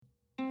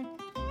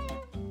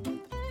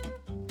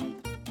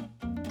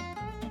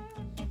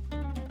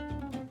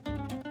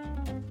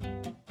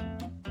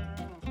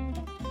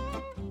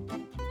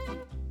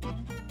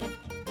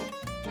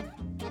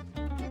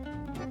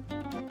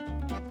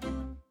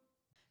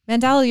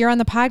Mandela, you're on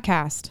the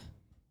podcast.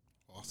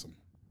 Awesome.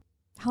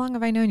 How long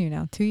have I known you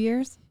now? 2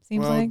 years?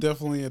 Seems like.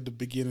 Definitely at the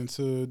beginning.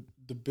 So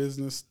the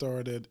business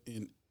started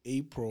in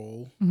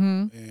April,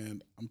 Mm-hmm.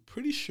 and I'm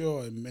pretty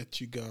sure I met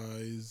you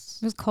guys.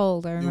 It was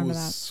cold. I remember It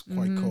that. was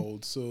quite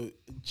cold. So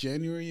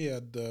January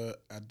at the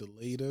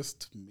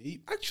latest,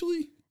 maybe actually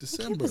I think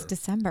December. it was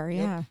December,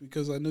 Yep, yeah.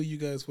 because I know you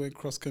guys went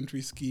cross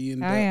country skiing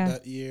yeah.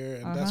 that year,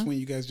 and that's when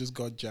you guys just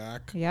got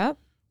Jack. Yep.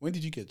 When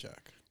did you get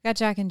Jack? Got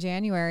Jack in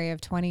January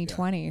of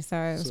 2020, so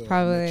it was So I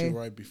probably met you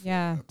right before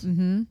yeah. that.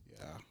 Mm-hmm.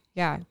 Yeah.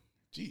 Yeah.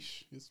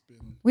 Geesh, it's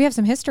been. We have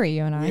some history,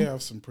 you and I. We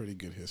have some pretty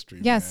good history.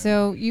 Yeah, man.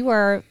 so you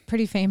are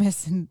pretty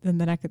famous in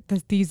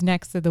these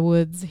necks of the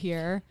woods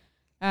here.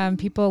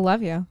 People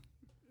love you.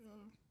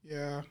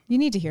 Yeah. You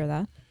need to hear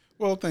that.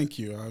 Well, thank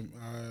you.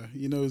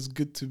 It's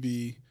good to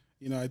be.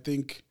 I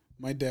think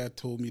my dad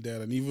told me that,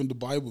 and even the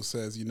Bible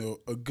says,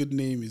 a good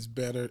name is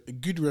better. A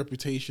good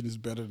reputation is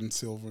better than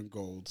silver and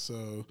gold.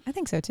 So I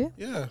think so too.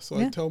 yeah. So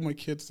I tell my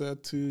kids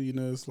that too.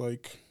 It's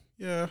like,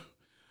 yeah.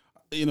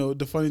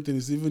 The funny thing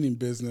is, even in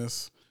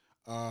business,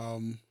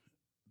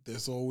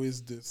 there's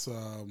always this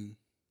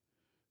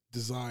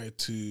desire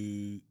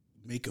to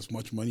make as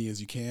much money as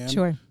you can.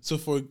 Sure. So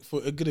for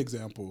a good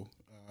example,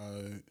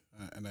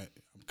 and I'm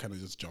kind of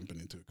just jumping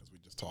into it because we're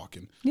just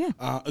talking. Yeah.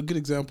 A good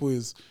example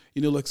is,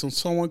 like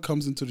someone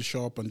comes into the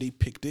shop and they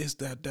pick this,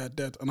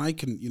 that, and I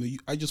can,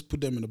 I just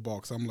put them in a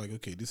box. I'm like,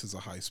 okay, this is a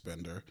high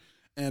spender.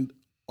 And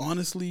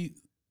honestly,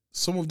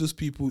 some of those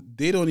people,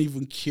 they don't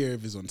even care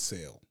if it's on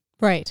sale.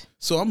 Right.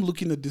 So I'm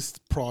looking at this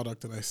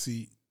product and I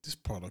see this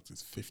product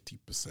is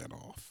 50%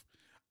 off.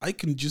 I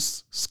can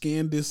just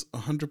scan this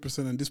 100%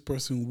 and this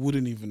person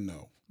wouldn't even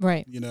know.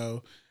 Right.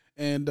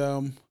 And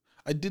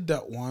I did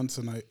that once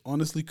and I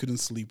honestly couldn't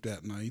sleep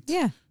that night.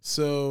 Yeah.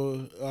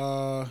 So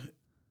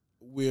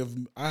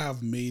I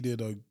have made it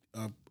a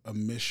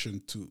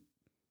mission to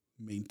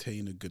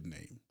maintain a good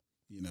name.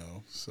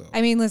 So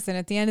I mean, listen,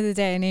 at the end of the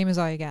day, a name is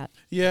all you got.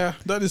 yeah,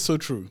 that is so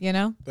true.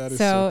 That is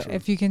so true.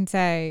 If you can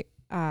say,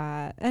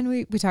 and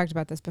we talked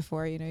about this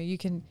before, you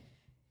can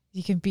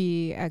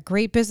be a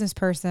great business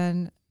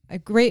person, a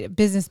great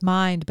business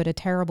mind, but a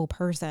terrible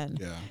person.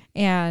 Yeah.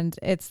 And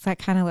it's that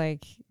kind of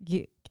like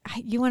you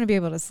want to be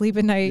able to sleep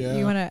at night. Yeah.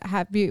 You want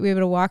to be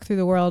able to walk through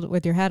the world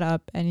with your head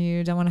up, and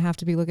you don't want to have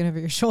to be looking over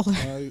your shoulder.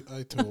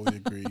 I totally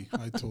agree.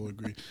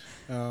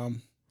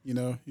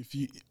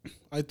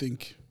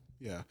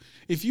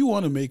 If you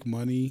want to make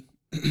money,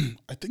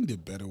 I think there are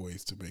better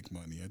ways to make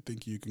money. I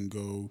think you can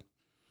go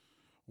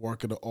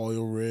work at an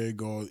oil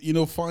rig or,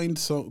 find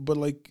some, but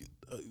like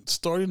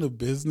starting a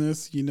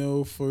business,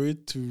 for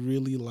it to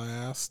really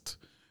last,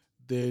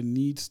 there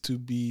needs to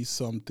be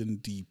something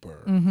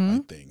deeper,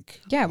 I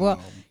think. Yeah. Well,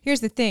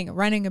 here's the thing.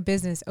 Opening a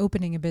business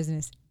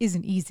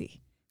isn't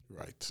easy.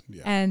 Right.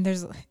 Yeah.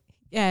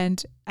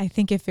 And I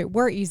think if it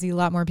were easy, a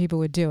lot more people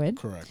would do it.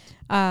 Correct.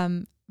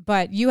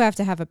 But you have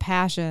to have a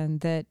passion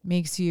that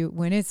makes you,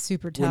 when it's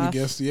super tough,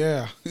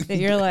 that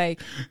you're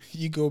like,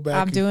 you go back.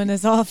 I'm doing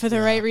this all for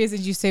the right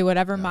reasons. You say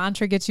whatever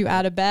mantra gets you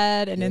out of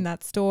bed and in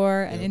that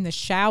store and in the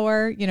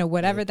shower,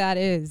 whatever that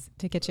is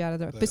to get you out of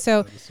there. But that is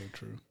so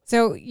true.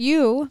 So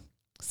you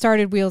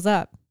started Wheels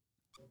Up.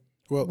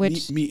 Well,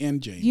 me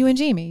and Jamie. You and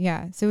Jamie,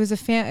 yeah. So it was a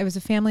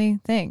family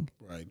thing.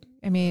 Right.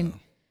 I mean,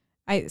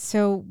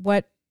 so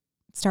what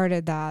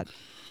started that?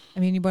 I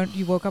mean, you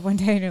woke up one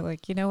day and you're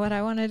like, you know what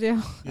I want to do?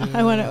 Yeah.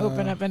 I want to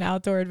open up an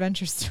outdoor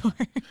adventure store.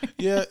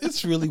 Yeah,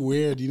 it's really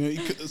weird,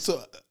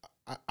 So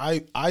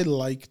I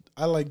like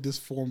this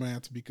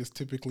format because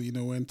typically,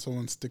 when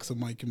someone sticks a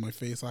mic in my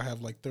face, I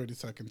have like 30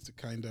 seconds to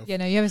kind of. Yeah,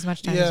 no, you have as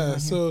much time. Yeah,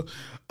 so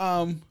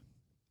I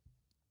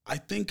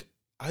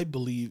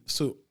believe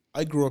so.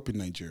 I grew up in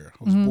Nigeria.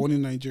 I was born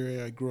in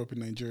Nigeria. I grew up in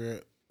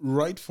Nigeria.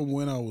 Right from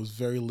when I was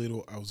very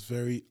little,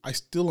 I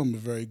still am a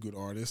very good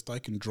artist. I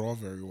can draw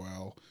very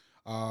well.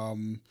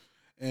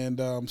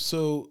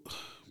 So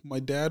my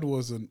dad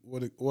was a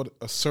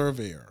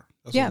surveyor.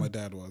 That's what my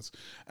dad was.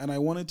 And I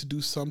wanted to do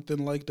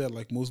something like that,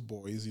 like most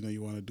boys,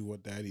 you want to do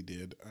what daddy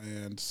did.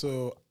 And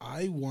so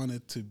I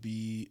wanted to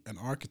be an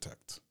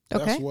architect.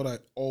 Okay. That's what I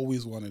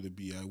always wanted to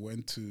be. I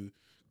went to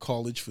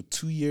college for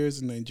 2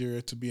 years in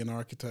Nigeria to be an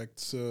architect.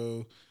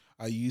 So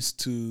I used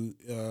to,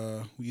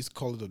 we used to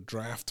call it a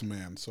draft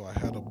man. So I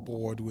had a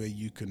board where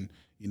you can,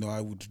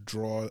 I would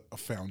draw a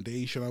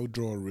foundation, I would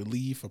draw a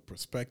relief, a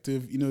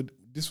perspective.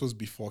 This was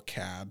before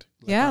CAD.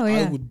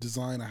 I would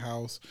design a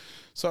house.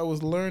 So I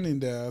was learning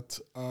that.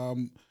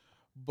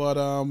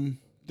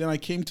 Then I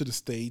came to the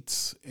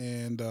States,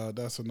 and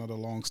that's another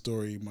long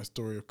story, my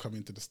story of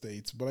coming to the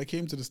States. But I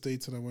came to the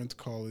States and I went to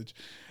college,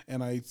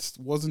 and I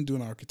wasn't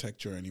doing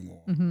architecture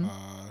anymore.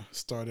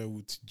 Started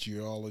with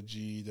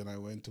geology, then I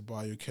went to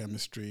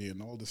biochemistry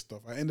and all this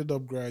stuff. I ended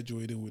up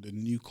graduating with a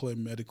nuclear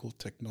medical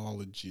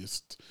technology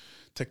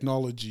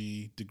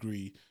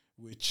degree,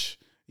 which,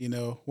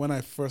 when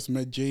I first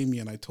met Jamie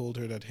and I told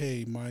her that,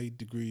 hey, my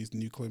degree is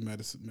nuclear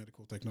medicine,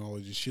 medical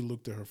technology, she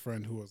looked at her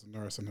friend who was a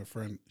nurse, and her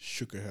friend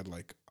shook her head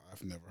like,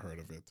 I've never heard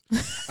of it.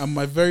 And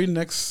my very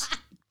next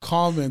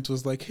comment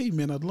was like, "Hey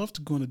man, I'd love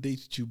to go on a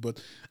date with you,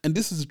 but," and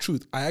this is the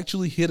truth, I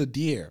actually hit a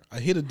deer. I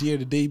hit a deer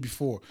the day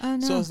before. Oh,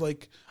 no. So I was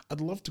like,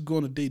 "I'd love to go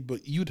on a date,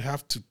 but you'd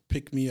have to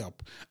pick me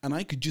up." And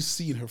I could just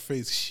see in her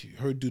face,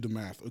 her do the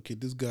math. Okay,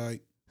 this guy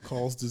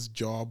calls this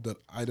job that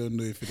I don't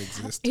know if it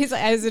exists. He's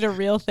like, is it a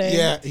real thing?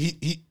 Yeah,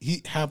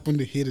 he happened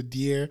to hit a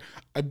deer.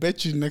 I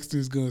bet you next thing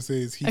he's gonna say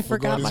is he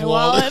forgot his my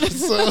wallet. wallet.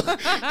 So,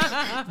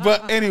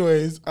 but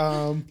anyways,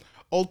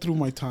 all through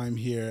my time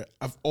here,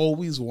 I've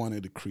always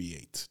wanted to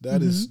create.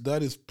 That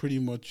is pretty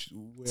much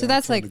where So I'm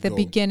that's trying like to the go.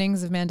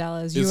 beginnings of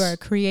Mandela's. You It's, are a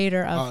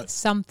creator of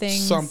something.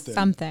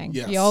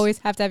 yes. You always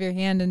have to have your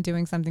hand in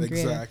doing something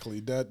creative.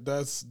 Exactly.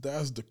 That's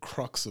the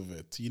crux of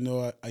it. You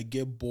know, I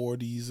get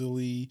bored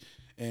easily,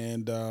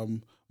 and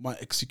my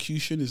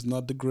execution is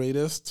not the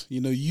greatest.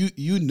 You know,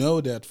 you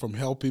know that from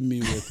helping me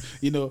with,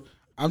 you know,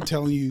 I'm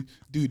telling you,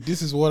 dude,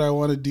 this is what I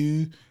want to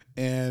do,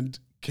 and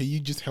can you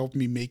just help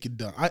me make it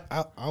done?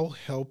 I'll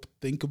help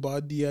think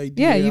about the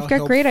idea. Yeah, you've I'll got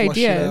help great flush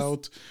it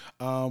ideas.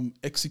 out,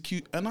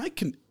 execute, and I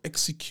can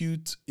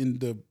execute in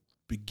the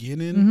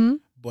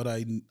beginning, but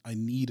I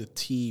need a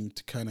team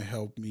to kind of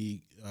help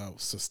me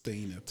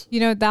sustain it. You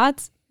know,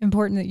 that's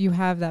important that you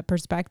have that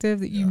perspective,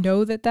 that you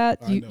know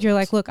you're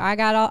like, look,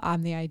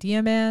 I'm the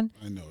idea man.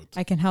 I know it.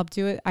 I can help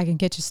do it. I can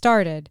get you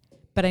started,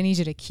 but I need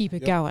you to keep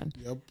it going.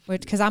 Yep.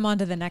 Because I'm on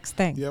to the next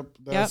thing. Yep.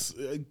 That's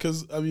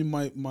because I mean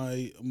my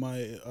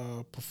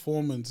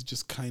performance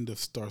just kind of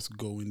starts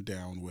going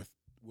down with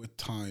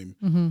time.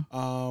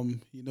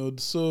 You know,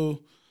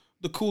 so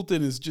the cool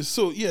thing is just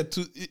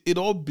it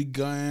all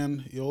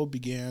began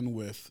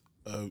with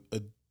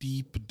a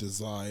deep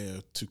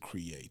desire to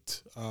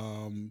create.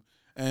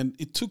 And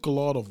it took a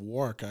lot of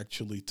work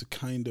actually to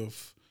kind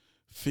of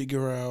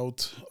figure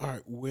out, all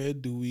right, where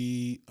do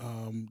we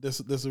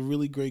there's a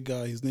really great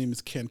guy, his name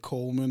is Ken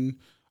Coleman.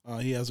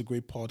 He has a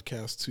great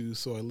podcast too,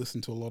 so I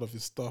listen to a lot of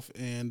his stuff,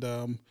 and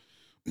that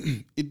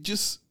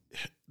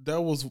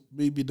was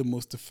maybe the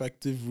most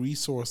effective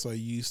resource I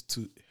used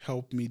to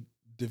help me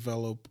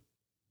develop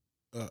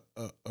a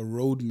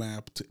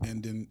roadmap to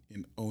ending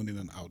in owning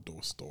an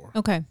outdoor store.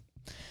 Okay.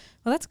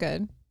 Well, that's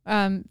good.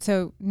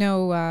 So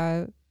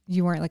no,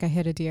 you weren't like, I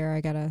hit a deer,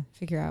 I gotta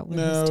figure out what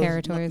his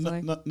territory is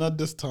like. Not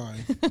this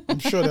time. I'm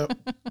sure that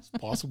it's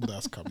possible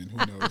that's coming. Who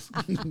knows?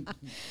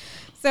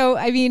 So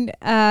I mean,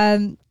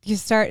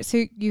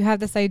 you have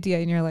this idea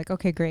and you're like,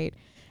 okay, great.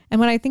 And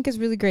what I think is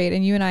really great,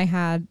 and you and I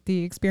had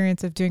the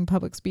experience of doing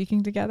public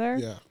speaking together.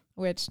 Yeah.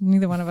 Which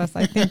neither one of us,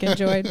 I think,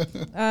 enjoyed.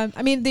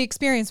 I mean, the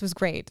experience was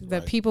great.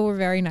 The people were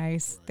very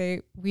nice.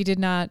 We did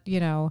not,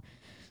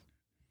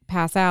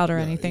 pass out or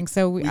anything.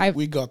 So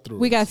we got through.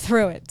 We got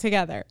through it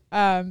together.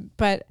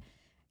 But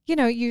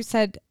you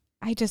said,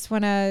 I just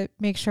want to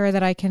make sure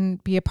that I can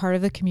be a part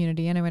of the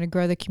community, and I want to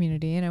grow the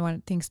community, and I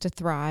want things to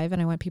thrive,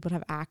 and I want people to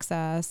have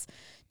access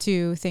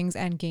to things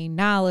and gain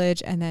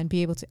knowledge, and then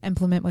be able to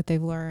implement what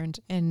they've learned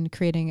in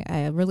creating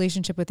a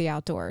relationship with the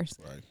outdoors.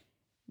 Right.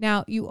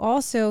 Now, you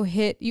also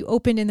you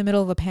opened in the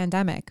middle of a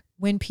pandemic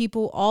when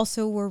people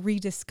also were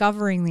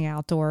rediscovering the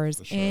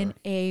outdoors in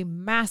a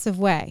massive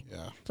way.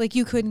 Yeah. Like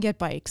you couldn't get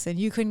bikes and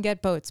you couldn't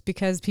get boats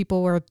because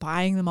people were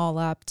buying them all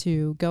up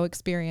to go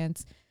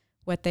experience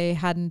what they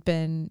hadn't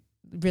been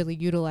really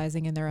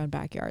utilizing in their own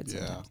backyards.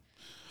 Yeah.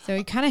 So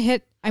you kind of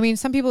hit, I mean,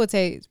 some people would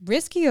say it's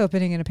risky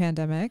opening in a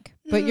pandemic,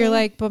 but you're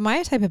like, but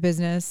my type of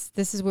business,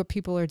 this is what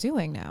people are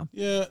doing now.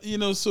 Yeah.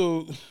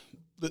 So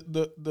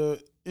the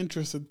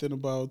interesting thing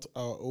about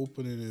our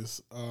opening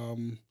is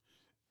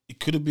it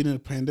could have been in a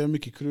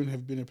pandemic, it couldn't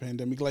have been a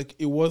pandemic. Like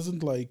it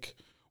wasn't like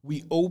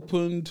we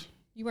opened.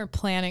 You weren't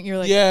planning. You're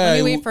like, let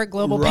me wait for a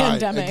global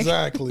pandemic.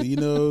 Exactly.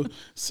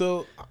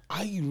 So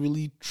I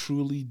really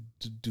truly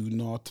do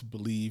not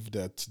believe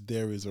that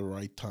there is a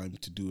right time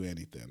to do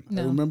anything.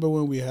 No. I remember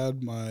when we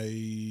had our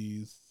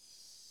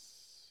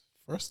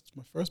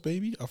first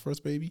baby.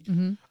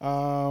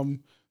 Mm-hmm.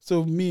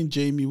 So me and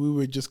Jamie, we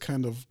were just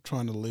kind of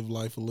trying to live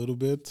life a little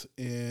bit.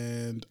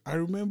 And I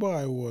remember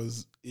I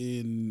was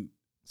in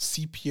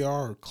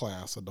CPR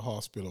class at the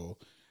hospital,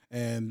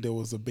 and there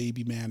was a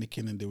baby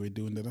mannequin, and they were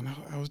doing that. And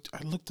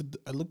I looked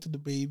at the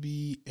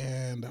baby,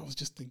 and I was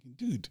just thinking,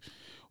 dude,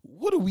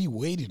 what are we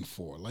waiting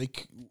for?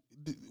 Like,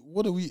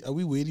 are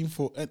we waiting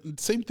for? And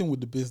same thing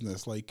with the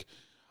business, like.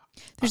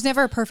 There's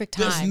never a perfect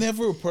time. There's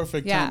never a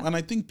perfect time. And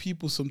I think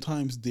people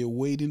sometimes they're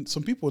waiting.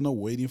 Some people are not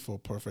waiting for a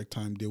perfect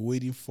time. They're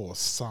waiting for a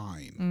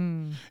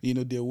sign.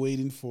 They're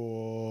waiting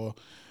for,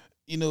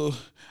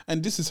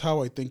 and this is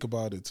how I think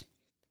about it.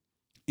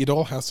 It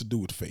all has to do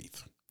with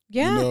faith.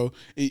 Yeah.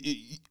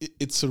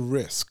 It's a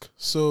risk.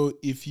 So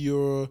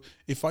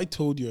if I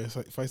told you,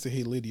 if I say,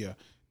 hey, Lydia,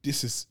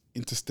 this is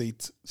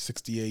Interstate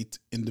 68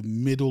 in the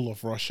middle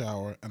of rush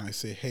hour, and I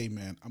say, hey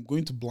man, I'm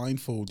going to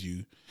blindfold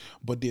you,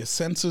 but there are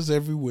sensors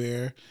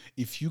everywhere.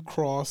 If you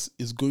cross,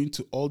 it's going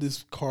to all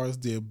these cars,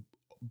 their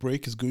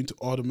brake is going to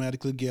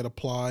automatically get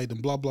applied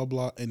and blah blah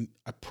blah, and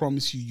I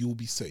promise you'll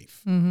be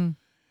safe. Mm-hmm.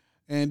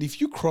 And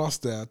if you cross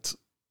that,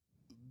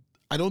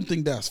 I don't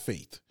think that's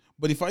faith.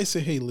 But if I say,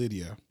 hey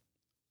Lydia,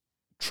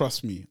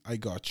 trust me, I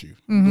got you.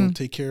 I'm going to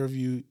take care of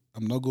you.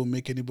 I'm not going to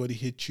make anybody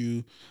hit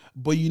you,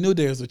 but you know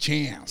there's a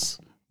chance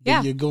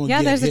that you're going to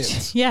get there's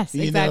hit. Yes,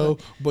 you exactly. know,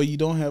 but you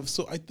don't have.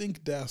 So I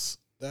think that's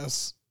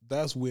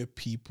where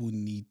people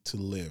need to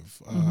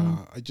live.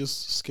 I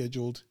just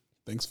scheduled.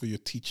 Thanks for your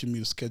teaching me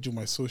to schedule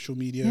my social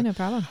media. Yeah, no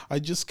problem. I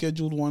just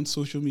scheduled one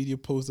social media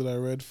post that I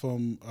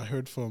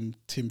heard from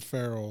Tim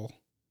Farrell.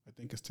 I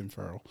think it's Tim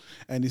Farrell.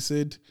 And he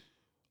said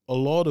a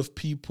lot of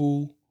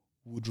people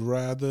would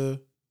rather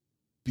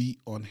be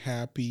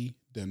unhappy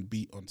than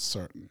be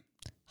uncertain.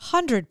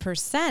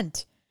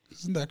 100%.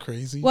 Isn't that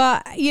crazy?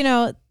 Well,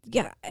 yeah,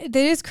 it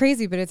is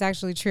crazy, but it's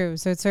actually true.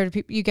 So it's sort of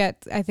you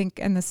get, I think,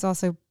 and this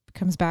also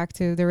comes back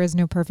to there is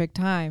no perfect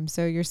time.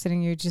 So you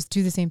just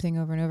do the same thing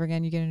over and over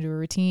again. You get into a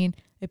routine.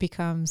 It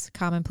becomes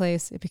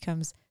commonplace. It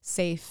becomes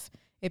safe.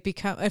 It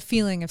becomes a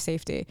feeling of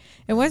safety.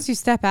 And once you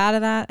step out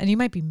of that, and you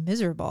might be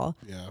miserable,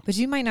 but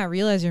you might not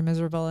realize you're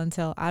miserable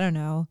until, I don't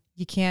know,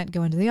 you can't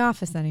go into the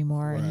office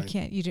anymore, and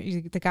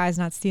the guy's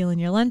not stealing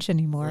your lunch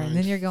anymore. And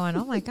then you're going,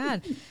 oh my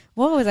God,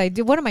 what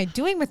am I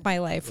doing with my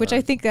life? Which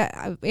I think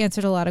that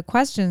answered a lot of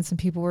questions. Some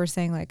people were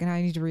saying like,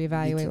 I need to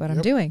reevaluate what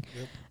I'm doing.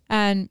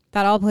 And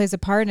that all plays a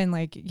part in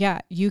like,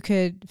 you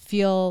could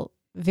feel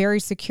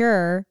very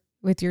secure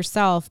with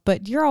yourself,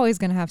 but you're always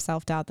going to have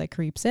self-doubt that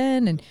creeps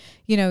in. And,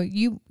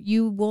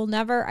 you will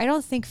never, I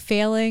don't think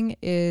failing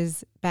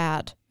is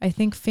bad. I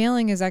think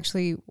failing is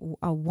actually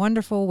a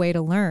wonderful way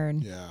to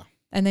learn. Yeah.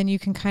 And then you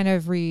can kind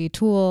of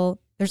retool.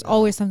 There's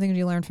always something to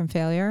be learned from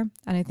failure.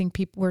 And I think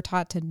people were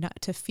taught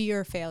to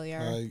fear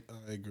failure. I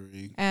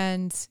agree.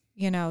 And,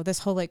 this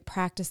whole like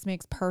practice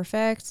makes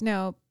perfect.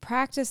 No,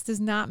 practice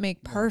does not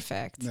make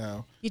perfect.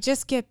 No. You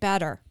just get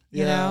better,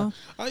 you know?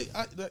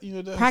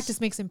 Practice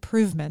makes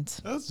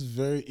improvement. That's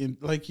very, in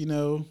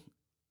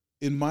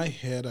my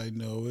head, I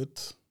know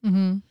it.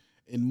 Mm-hmm.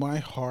 In my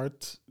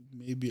heart,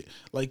 maybe,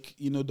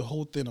 the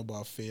whole thing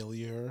about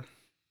failure.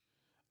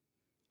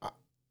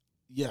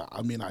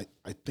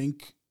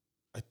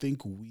 I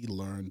think we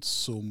learned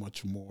so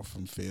much more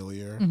from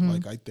failure.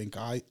 Mm-hmm. I think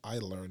I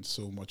learned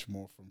so much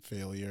more from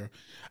failure.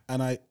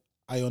 And I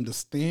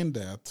understand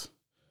that.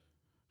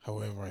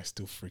 However, I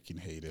still freaking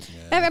hate it,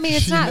 man. I mean,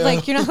 it's not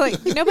like,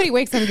 nobody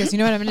wakes up and goes, you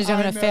know what I'm going to do?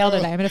 I'm going to fail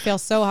today. I'm going to fail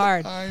so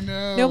hard. I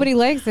know. Nobody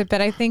likes it.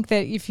 But I think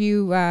that if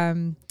you,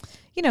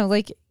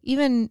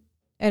 even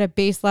at a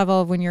base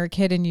level of when you're a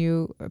kid and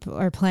you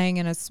are playing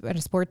in a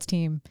sports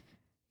team,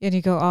 and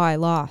you go, oh, I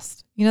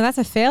lost. That's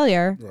a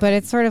failure, but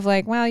it's sort of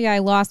like, well, yeah, I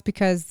lost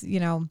because,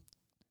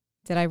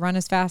 did I run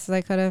as fast as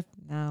I could have?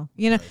 No.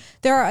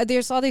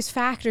 There's all these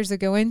factors that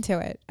go into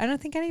it. I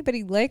don't think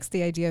anybody likes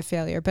the idea of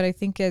failure, but I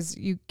think as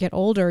you get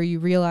older, you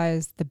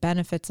realize the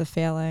benefits of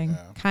failing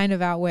kind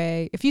of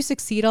outweigh. If you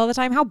succeed all the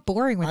time, how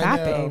boring would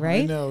that be,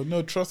 right? I know.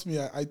 No, trust me.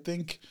 I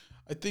think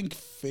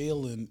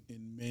failing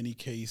in many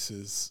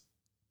cases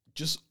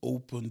just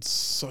opens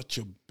such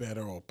a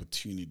better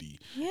opportunity.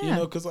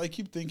 Because I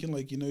keep thinking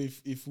that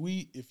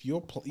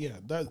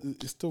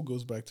it still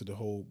goes back to the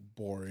whole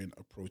boring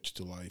approach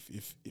to life.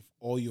 If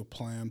all your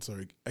plans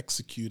are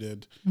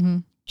executed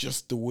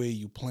just the way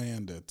you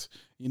planned it,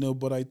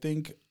 but I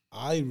think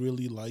I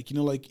really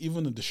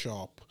even in the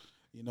shop,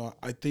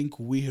 I think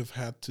we have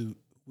had to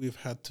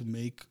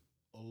make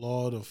a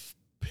lot of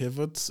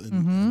pivots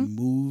and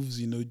moves,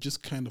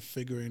 just kind of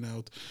figuring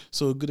out.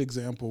 So a good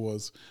example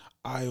was,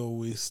 I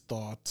always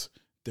thought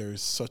there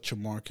is such a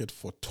market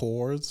for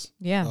tours,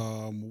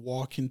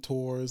 walking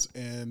tours,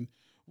 and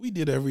we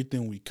did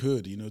everything we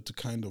could, to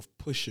kind of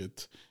push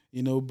it,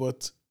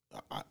 but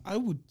I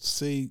would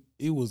say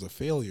it was a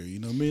failure,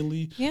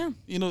 mainly,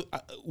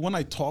 when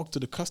I talk to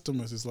the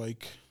customers, it's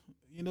like,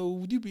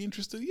 would you be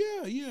interested?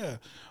 Yeah.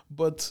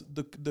 But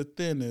the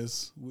thing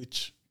is,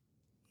 which,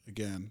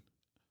 again,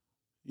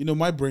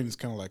 my brain is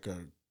kind of like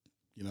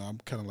I'm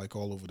kind of like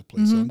all over the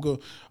place. So I'm going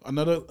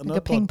another like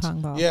a ping pong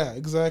ball. Yeah,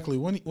 exactly.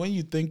 When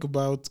you think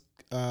about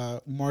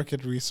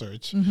market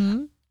research,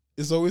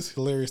 it's always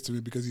hilarious to me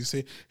because you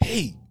say,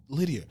 "Hey,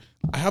 Lydia,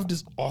 I have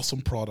this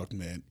awesome product,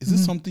 man. Is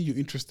this something you're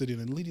interested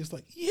in?" And Lydia's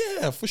like,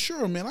 "Yeah, for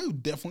sure, man. I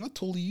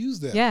totally use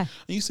that." Yeah.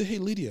 And you say, "Hey,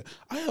 Lydia,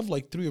 I have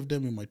like 3 of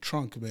them in my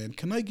trunk, man.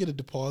 Can I get a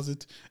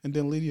deposit?" And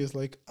then Lydia's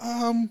like,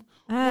 well,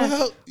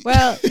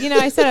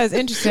 I said I was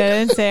interested. I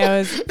didn't say I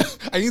was.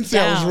 I didn't say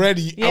I was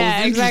ready. Yeah, I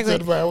was interested,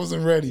 exactly. but I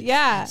wasn't ready.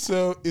 Yeah.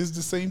 So it's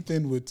the same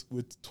thing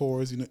with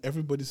tours.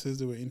 Everybody says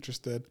they were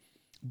interested,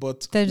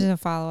 but there's no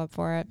follow up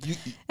for it.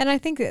 And I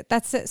think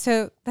that's it.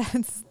 So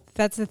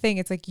that's the thing.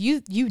 It's like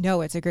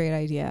it's a great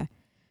idea.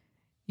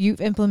 You've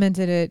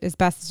implemented it as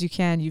best as you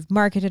can. You've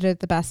marketed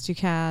it the best you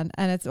can,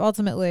 and it's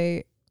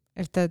ultimately,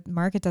 if the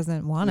market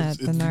doesn't want it,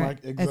 then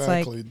it's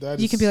like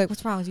you can be like,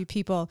 "What's wrong with you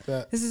people?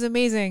 This is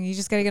amazing. You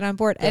just got to get on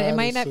board." And it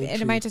might not,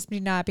 and it might just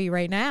not be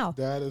right now.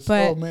 That is,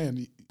 but, oh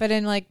man! But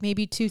in like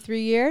maybe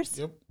 2-3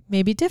 years,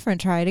 maybe different.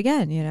 Try it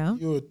again.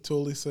 You were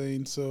totally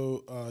saying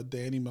so.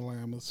 Danny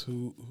Malamas,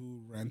 who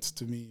rents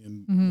to me,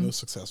 and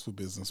successful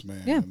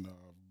businessman. Yeah. And,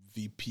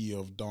 VP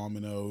of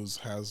Domino's,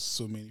 has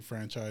so many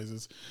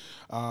franchises.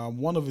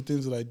 One of the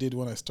things that I did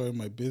when I started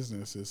my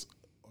business is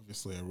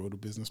obviously I wrote a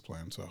business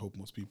plan, so I hope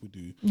most people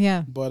do.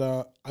 Yeah.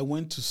 But I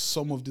went to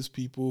some of these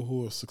people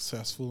who are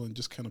successful and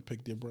just kind of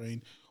picked their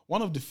brain.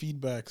 One of the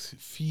feedback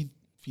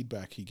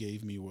he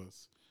gave me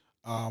was,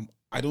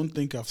 I don't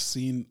think I've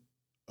seen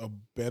a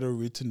better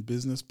written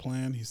business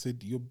plan. He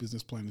said, your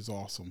business plan is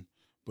awesome,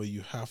 but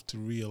you have to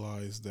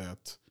realize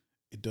that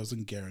it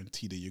doesn't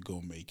guarantee that you're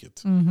going to make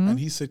it. Mm-hmm. And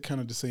he said kind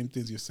of the same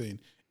things you're saying.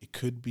 It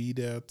could be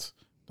that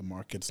the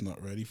market's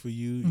not ready for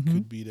you. Mm-hmm. It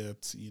could be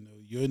that,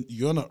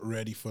 you're not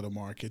ready for the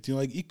market.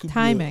 Like it could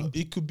Timing.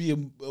 it could be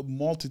a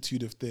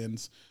multitude of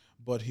things.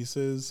 But he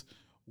says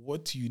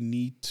what you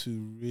need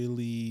to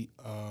really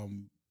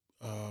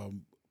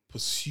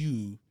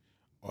pursue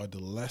are the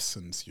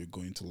lessons you're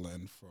going to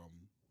learn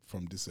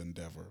from this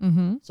endeavor.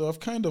 Mm-hmm. So I've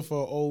kind of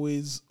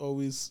always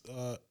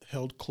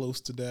held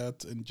close to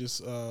that and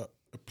just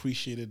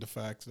appreciated the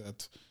fact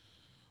that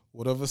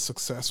whatever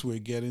success we're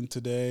getting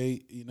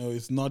today,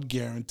 it's not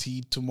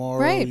guaranteed tomorrow.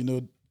 Right.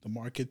 The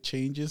market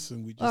changes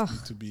and we just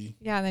need to be.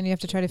 Yeah, and then you have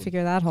to try to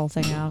figure that whole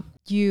thing out.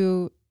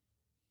 You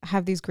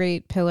have these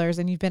great pillars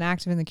and you've been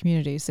active in the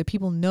community, so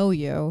people know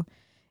you.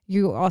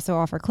 You also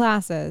offer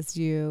classes.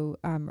 You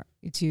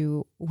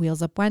do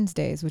Wheels Up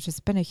Wednesdays, which has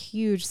been a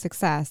huge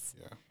success.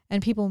 Yeah.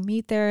 And people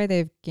meet there.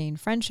 They've gained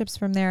friendships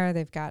from there.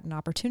 They've gotten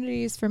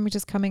opportunities from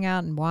just coming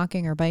out and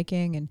walking or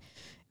biking.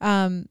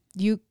 And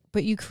you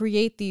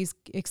create these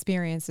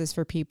experiences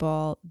for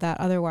people that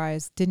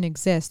otherwise didn't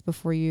exist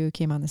before you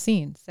came on the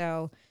scene.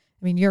 So,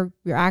 I mean, you're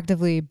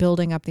actively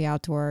building up the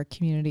outdoor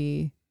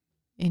community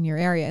in your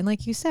area. And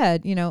like you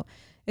said,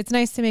 it's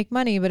nice to make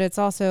money, but it's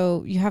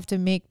also, you have to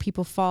make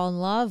people fall in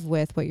love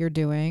with what you're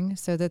doing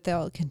so that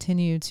they'll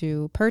continue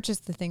to purchase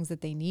the things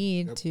that they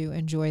need to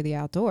enjoy the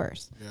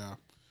outdoors. Yeah.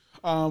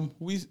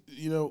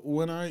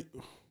 When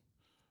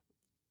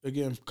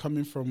again,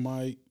 coming from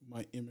my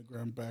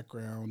immigrant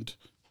background,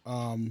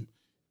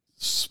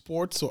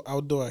 sports or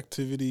outdoor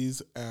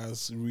activities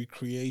as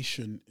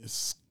recreation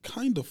is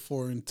kind of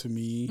foreign to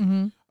me.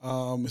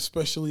 Mm-hmm.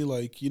 Especially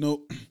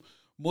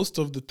most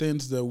of the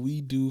things that we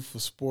do for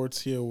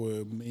sports here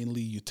were mainly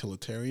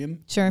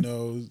utilitarian. Sure.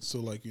 So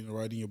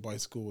riding your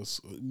bicycle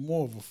was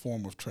more of a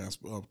form of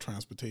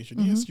transportation.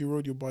 Mm-hmm. Yes, you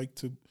rode your bike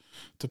to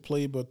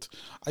play, but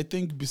I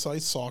think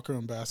besides soccer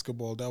and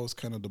basketball, that was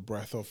kind of the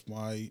breadth of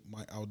my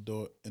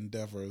outdoor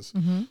endeavors.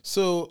 Mm-hmm.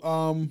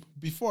 So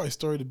before I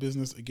started the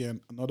business,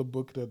 again, another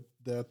book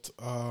that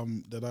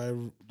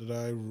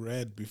I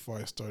read before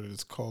I started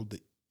is called The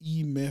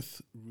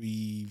E-Myth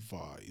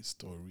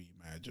Revised or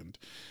Reimagined.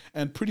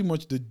 And pretty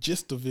much the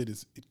gist of it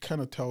is it kind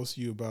of tells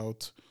you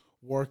about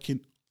working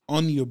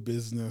on your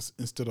business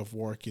instead of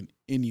working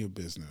in your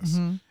business.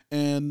 Mm-hmm.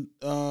 And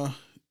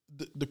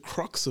the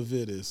crux of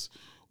it is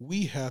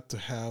we had to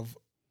have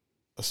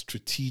a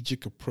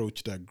strategic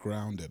approach that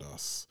grounded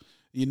us.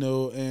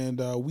 And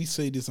we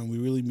say this and we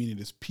really mean it,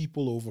 is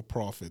people over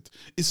profit.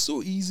 It's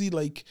so easy.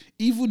 Like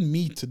even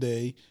me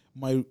today,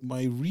 my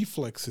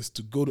reflex is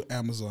to go to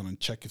Amazon and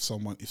check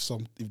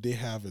if they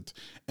have it.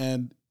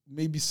 And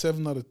maybe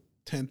 7 out of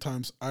 10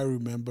 times I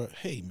remember,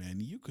 hey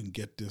man, you can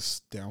get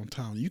this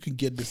downtown. You can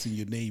get this in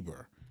your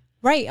neighbor.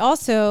 Right.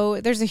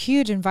 Also, there's a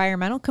huge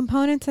environmental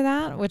component to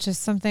that, which is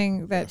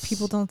something that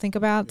people don't think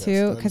about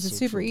too, because it's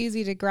super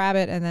easy to grab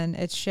it and then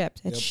it's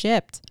shipped. It's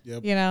shipped,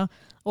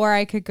 or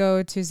I could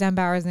go to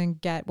Zembauer's and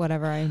get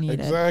whatever I needed.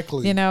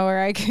 Exactly. Or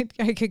I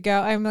could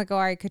go,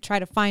 or I could try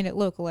to find it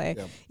locally,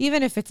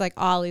 even if it's like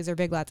Ollie's or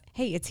Big Lots.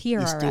 Hey, it's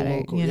here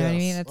already. Local, you know what I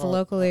mean? It's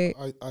locally.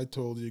 I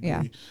totally agree.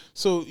 Yeah.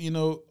 So,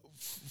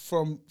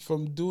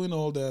 from doing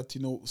all that,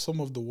 some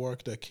of the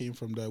work that came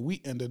from that,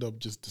 we ended up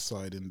just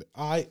deciding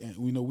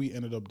we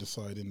ended up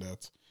deciding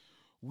that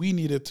we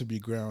needed to be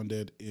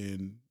grounded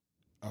in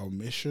our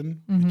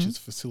mission, Mm-hmm. which is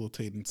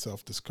facilitating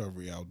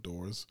self-discovery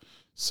outdoors.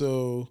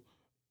 So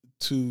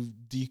to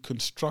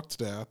deconstruct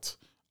that,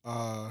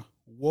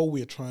 what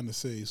we're trying to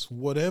say is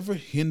whatever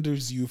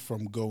hinders you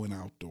from going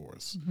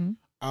outdoors, Mm-hmm.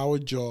 our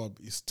job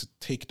is to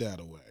take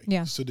that away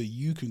so that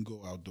you can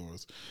go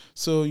outdoors.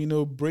 So,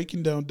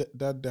 breaking down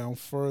that down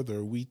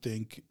further, we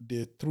think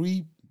there are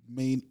 3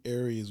 main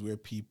areas where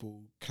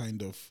people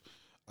kind of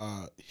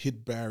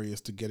hit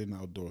barriers to getting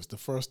outdoors. The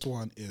first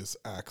one is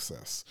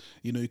access.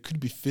 It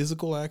could be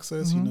physical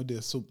access. Mm-hmm.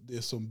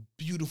 There's some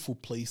beautiful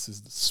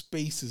places,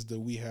 spaces that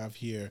we have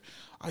here.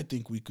 I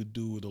think we could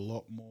do with a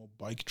lot more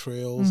bike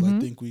trails. Mm-hmm. I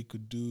think we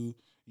could do,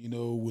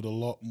 with a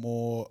lot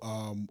more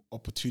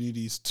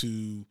opportunities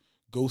to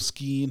go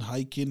skiing,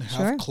 hiking,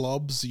 have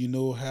clubs,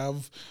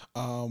 have,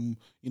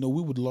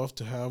 we would love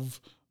to have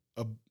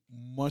a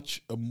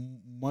much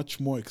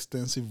more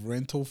extensive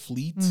rental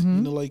fleet.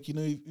 Mm-hmm.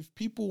 If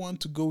people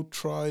want to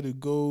try to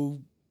go,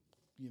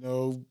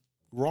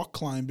 rock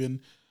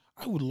climbing,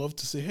 I would love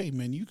to say, hey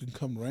man, you can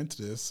come rent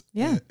this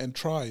and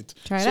try it.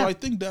 I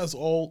think that's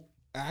all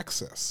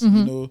access.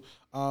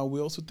 Mm-hmm. We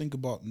also think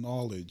about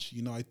knowledge.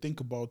 I think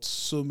about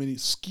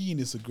skiing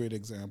is a great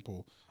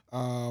example.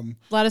 A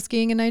lot of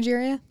skiing in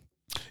Nigeria.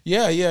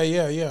 Yeah.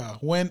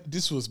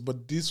 This was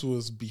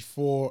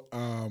before,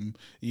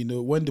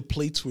 when the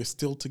plates were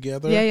still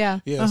together. Yeah.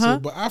 Yeah. So,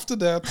 but after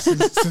that,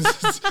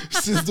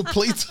 since the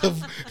plates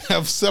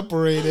have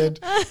separated,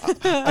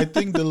 I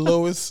think the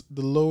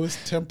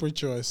lowest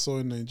temperature I saw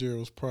in Nigeria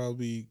was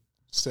probably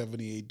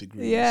 78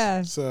 degrees.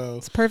 Yeah. So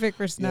it's perfect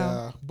for snow.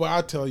 yeah, but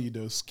I'll tell you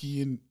though,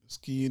 skiing,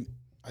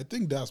 I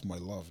think that's my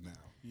love now.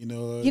 You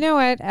know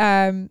what?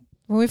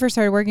 When we first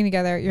started working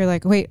together, you're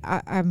like, wait,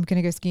 I'm going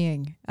to go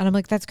skiing. And I'm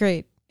like, that's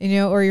great.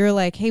 Or you're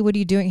like, hey, what are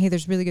you doing? Hey,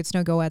 there's really good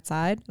snow. Go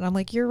outside. And I'm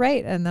like, you're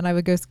right. And then I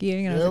would go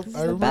skiing. And I was like,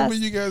 I remember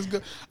you guys go.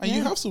 And Yeah.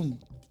 you have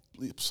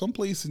some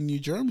place in New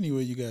Germany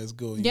where you guys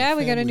go. Yeah,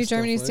 we go to New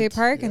Germany State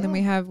Park. And then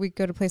we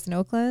go to a place in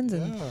Oakland.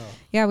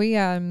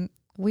 And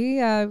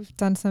we've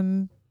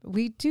done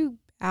we do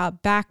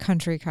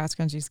backcountry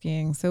cross-country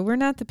skiing. So we're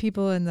not the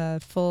people in the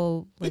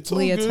full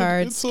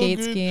leotard skate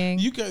skiing.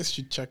 You guys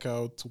should check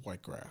out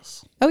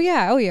Whitegrass. Oh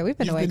yeah. We've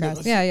been to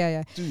Whitegrass.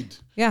 Yeah. Dude.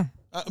 Yeah.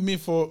 I mean,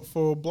 for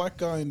a black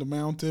guy in the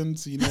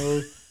mountains,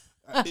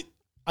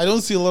 I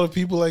don't see a lot of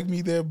people like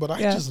me there, but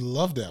I just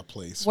love that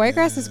place.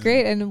 Whitegrass is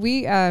great. And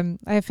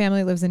I have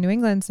family that lives in New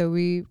England, so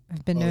we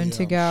have been known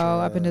to go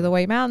up into the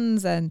White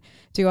Mountains and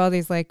do all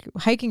these like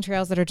hiking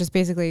trails that are just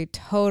basically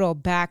total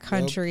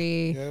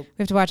backcountry. Yep. We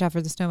have to watch out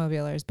for the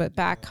snowmobilers, but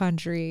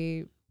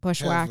backcountry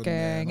bushwhacking.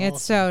 Heaven, man.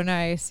 It's so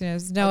nice.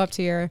 Snow up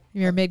to your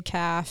mid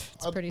calf.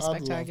 It's pretty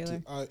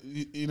spectacular.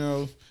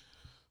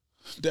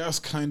 That's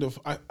kind of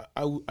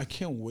I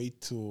can't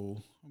wait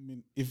till. I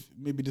mean, if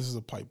maybe this is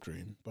a pipe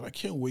dream, but I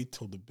can't wait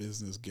till the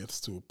business gets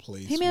to a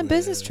place. Hey man,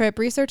 business trip,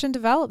 research and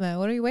development.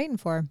 What are you waiting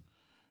for?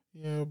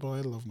 Yeah, but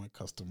I love my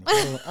customers.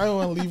 I don't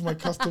want to leave my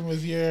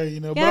customers here,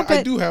 but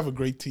I do have a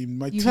great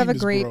team. You have a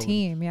great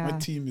team, yeah. My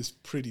team is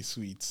pretty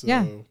sweet. So,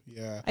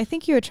 yeah. I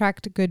think you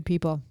attract good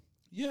people.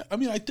 Yeah, I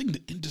mean, I think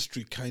the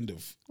industry kind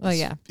of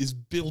is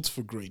built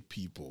for great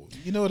people.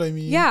 You know what I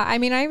mean? Yeah, I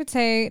mean, I would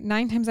say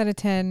 9 times out of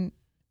 10,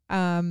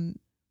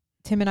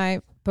 Tim and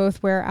I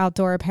both wear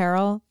outdoor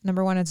apparel.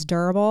 Number one, it's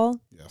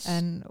durable. Yes.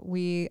 And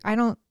I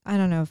don't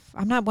know.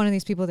 I'm not one of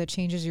these people that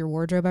changes your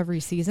wardrobe every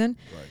season.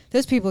 Right.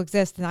 Those people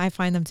exist and I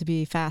find them to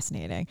be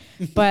fascinating.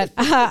 But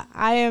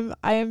I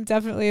am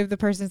definitely the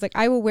person who's like,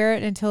 I will wear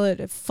it until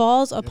it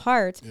falls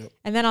apart. Yep.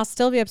 And then I'll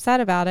still be upset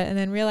about it and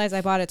then realize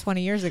I bought it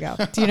 20 years ago.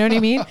 Do you know what I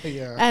mean?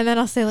 Yeah. And then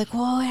I'll say like,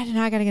 whoa,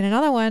 I got to get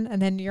another one.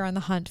 And then you're on the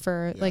hunt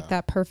for like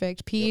that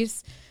perfect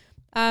piece. Yep.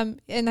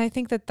 And I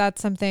think that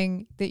that's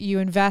something that you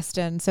invest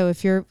in. So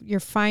if you're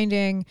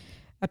finding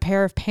a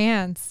pair of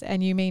pants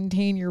and you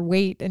maintain your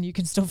weight and you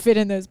can still fit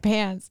in those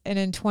pants, and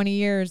in 20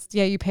 years,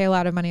 you pay a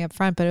lot of money up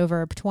front, but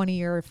over a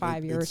 20-year or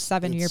 5-year or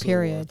 7-year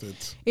period,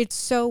 it's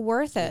so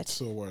worth it. It's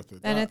so worth it.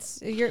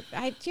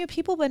 And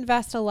people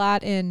invest a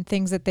lot in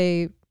things that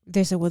they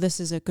say, well, this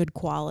is a good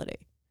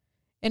quality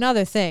in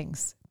other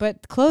things,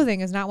 but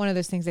clothing is not one of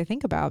those things they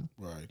think about.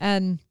 Right.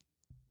 And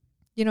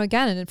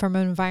again, from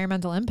an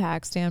environmental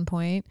impact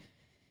standpoint,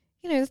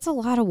 it's a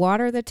lot of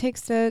water that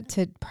takes to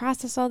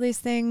process all these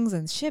things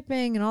and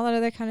shipping and all that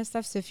other kind of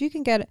stuff. So if you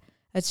can get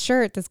a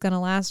shirt that's going to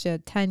last you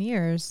 10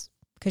 years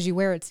because you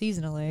wear it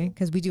seasonally,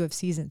 because we do have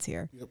seasons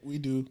here. Yep, we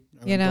do.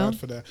 And I'm glad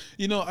for that.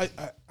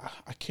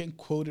 I can't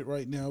quote it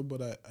right now,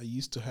 but I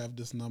used to have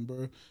this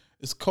number.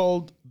 It's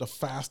called the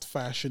fast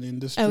fashion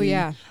industry. Oh,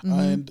 yeah. Mm-hmm.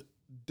 And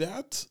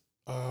that,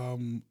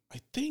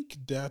 I think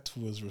that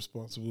was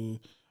responsible.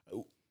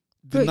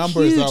 The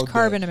number is out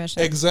carbon there.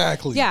 emissions.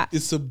 Exactly. Yeah.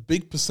 It's a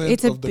big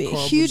percent of the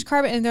carbon. Huge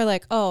carbon. And they're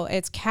like, oh,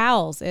 it's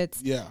cows.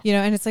 It's,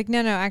 and it's like,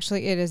 no,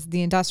 actually it is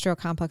the industrial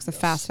complex of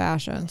fast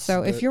fashion. Yes.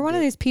 So if you're one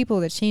of these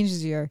people that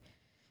changes your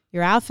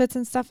outfits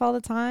and stuff all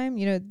the time,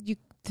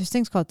 there's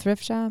things called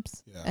thrift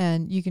shops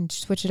and you can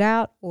switch it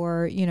out,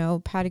 or,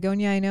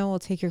 Patagonia, I know, will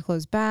take your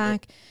clothes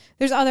back. Yep.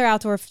 There's other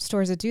outdoor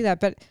stores that do that.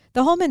 But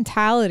the whole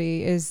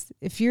mentality is,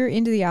 if you're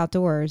into the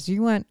outdoors,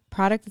 you want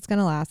product that's going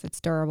to last, that's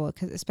durable,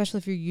 especially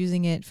if you're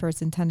using it for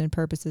its intended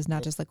purposes,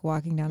 not just like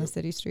walking down a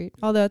city street.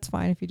 Although it's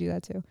fine if you do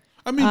that too.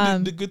 I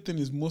mean, the good thing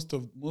is most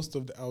of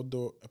the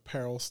outdoor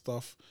apparel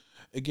stuff,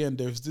 again,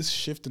 there's this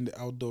shift in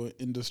the outdoor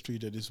industry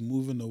that is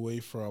moving away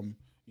from,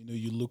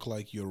 you look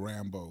like you're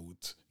Rambo.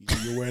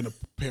 You're wearing a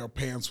pair of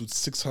pants with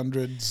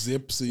 600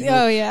 zips. So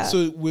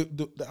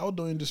the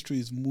outdoor industry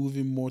is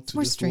moving more to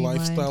this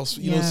lifestyle.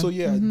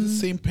 The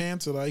same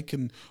pants that I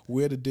can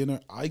wear to dinner,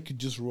 I could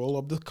just roll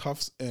up the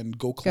cuffs and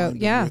go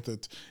climbing with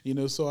it.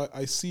 So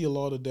I see a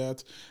lot of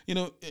that.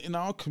 In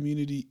our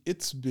community,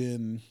 it's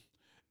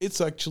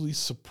actually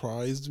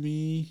surprised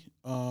me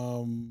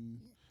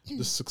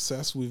the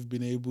success we've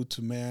been able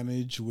to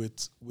manage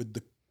with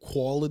the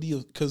quality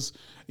of, because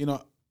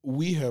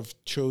we have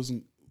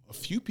chosen, a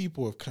few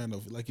people have kind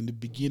of, like in the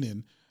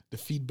beginning, the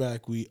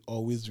feedback we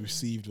always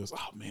received was,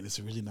 oh man, it's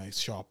a really nice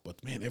shop,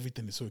 but man,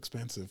 everything is so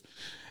expensive.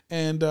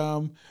 And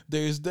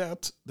there's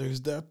that.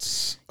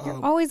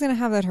 You're always going to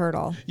have that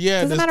hurdle.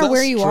 Yeah. It doesn't matter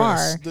where you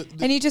are.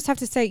 And you just have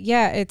to say,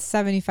 it's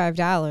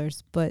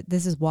 $75, but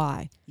this is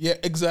why. Yeah,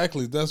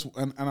 exactly.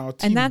 And our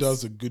team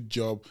does a good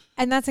job.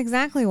 And that's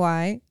exactly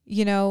why,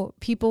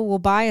 people will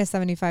buy a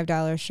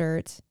 $75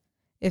 shirt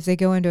if they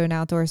go into an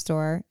outdoor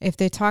store, if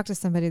they talk to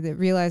somebody that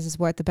realizes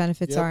what the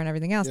benefits Yep. are and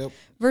everything else, Yep.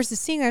 versus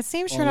seeing that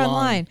same shirt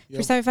online for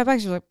Yep.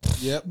 $75, you're like,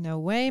 Yep. no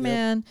way, Yep.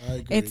 man. I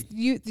agree.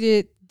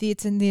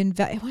 It's in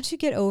the once you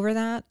get over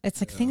that,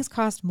 it's like Yeah. things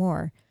cost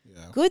more.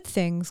 Yeah. Good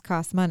things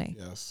cost money.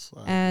 Yes.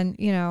 And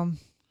you know,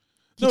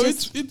 no,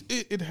 just,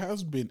 it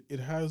has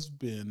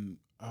been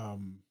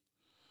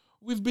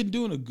we've been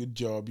doing a good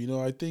job. You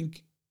know, I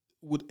think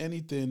with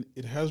anything,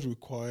 it has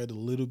required a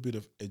little bit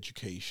of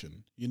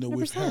education. You know,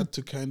 we've 100%. had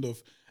to kind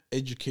of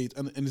educate,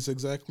 and it's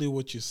exactly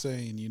what you're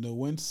saying. You know,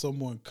 when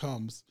someone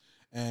comes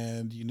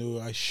and, you know,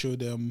 I show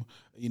them,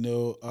 you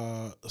know,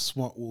 a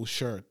Smart Wool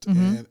shirt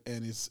and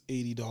it's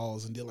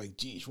 $80, and they're like,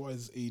 geez, why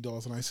is it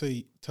 $80? And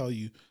I tell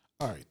you,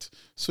 all right,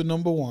 so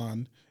number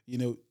one, you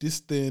know, this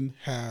thing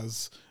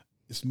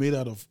it's made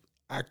out of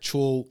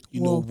actual, you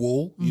know,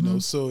 wool, you know,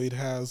 so it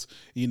has,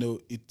 you know,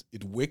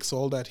 it wicks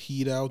all that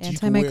heat out. You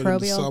can wear it in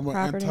the summer,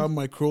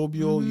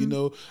 antimicrobial, you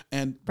know,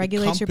 and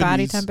regulates your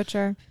body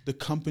temperature. The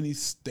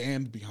companies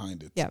stand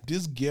behind it. Yep.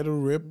 Just get a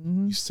rip,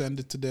 you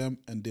send it to them,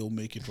 and they'll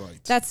make it right.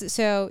 That's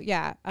so,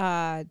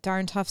 yeah.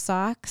 Darn Tough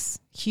Socks,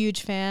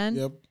 huge fan.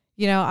 Yep.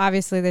 You know,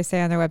 obviously they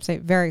say on their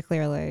website very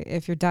clearly,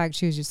 if your dog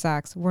chews your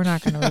socks, we're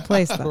not going to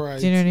replace them. Right,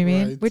 do you know what I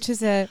mean? right. Which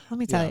is let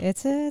me tell you,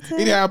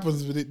 it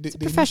happens, but it's a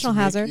professional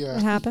hazard.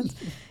 It happens,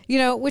 you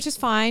know, which is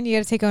fine. You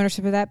got to take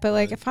ownership of that. But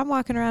like, if I'm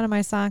walking around in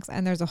my socks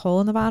and there's a hole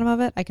in the bottom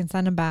of it, I can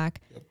send them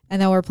back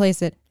and they'll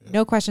replace it.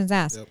 No questions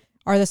asked.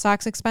 Are the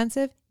socks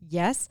expensive?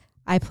 Yes.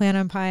 I plan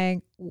on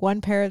buying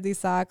one pair of these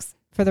socks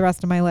for the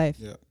rest of my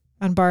life.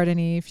 Unbarred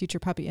any future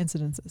puppy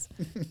incidences.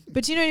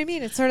 But you know what I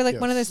mean? It's sort of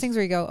like one of those things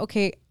where you go,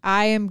 okay,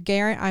 I'm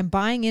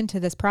buying into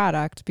this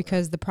product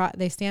because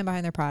they stand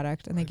behind their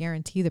product and they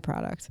guarantee the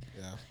product.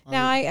 Yeah.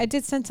 Now I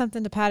did send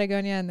something to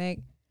Patagonia and they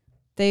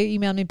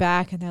emailed me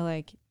back and they're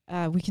like,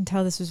 we can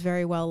tell this was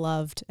very well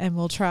loved and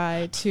we'll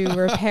try to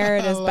repair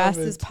it as best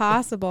as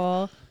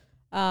possible.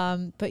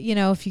 But you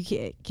know, if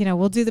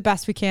we'll do the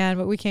best we can,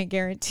 but we can't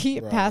guarantee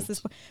it past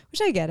this point,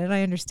 which I get it.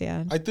 I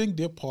understand. I think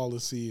their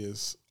policy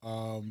is,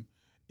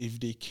 if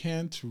they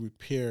can't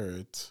repair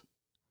it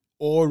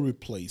or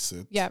replace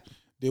it,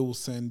 they will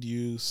send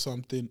you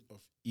something of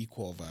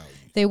equal value.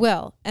 They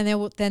will, and they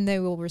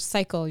will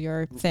recycle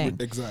your thing.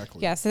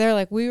 Exactly. Yeah. So they're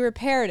like, we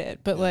repaired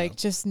it, but like,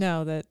 just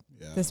know that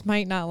this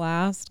might not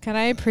last.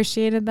 I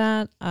appreciated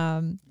that.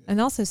 And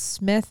also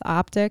Smith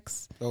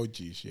Optics. Oh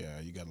geez, yeah,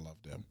 you gotta love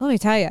them. Let me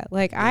tell you,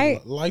 like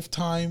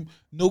lifetime,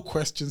 no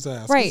questions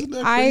asked. Right. Isn't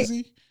that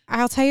crazy?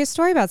 I'll tell you a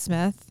story about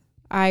Smith.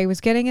 I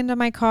was getting into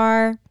my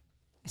car.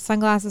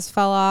 Sunglasses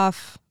fell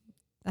off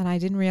and I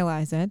didn't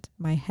realize it.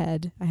 I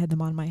had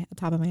them on my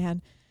top of my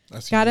head.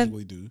 As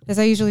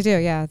I usually do.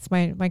 Yeah. It's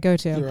my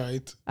go-to.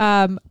 Right.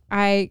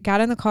 I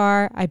got in the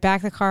car. I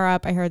backed the car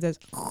up. I heard this.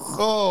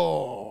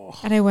 Oh.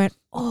 And I went,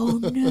 oh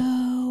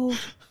no.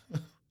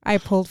 I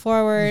pulled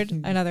forward,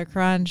 another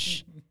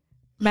crunch,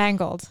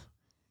 mangled.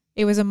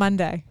 It was a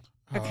Monday.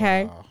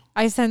 Okay.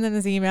 I send them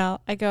this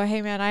email. I go,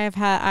 hey man, I have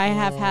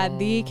had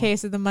the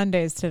case of the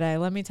Mondays today.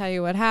 Let me tell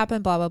you what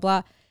happened, blah, blah,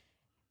 blah.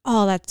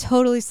 Oh, that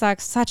totally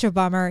sucks. Such a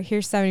bummer.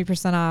 Here's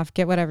 70% off.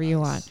 Get whatever you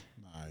want.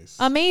 Nice.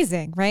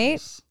 Amazing, right?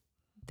 Yes.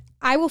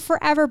 I will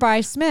forever buy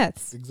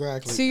Smiths.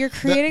 Exactly. So you're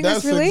creating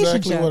this relationship.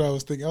 That's exactly what I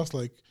was thinking. I was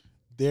like,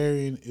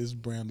 Darien is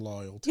brand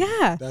loyalty.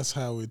 Yeah. That's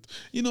how it,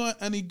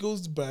 and it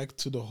goes back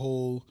to the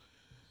whole,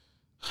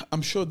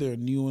 I'm sure there are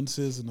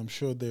nuances and I'm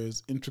sure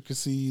there's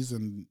intricacies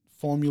and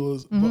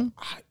formulas, but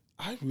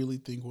I really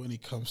think when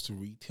it comes to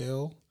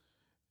retail,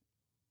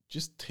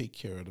 just take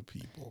care of the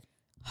people.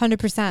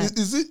 100%.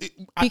 Is it?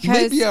 Because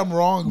maybe I'm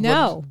wrong.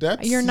 No,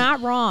 but you're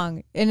not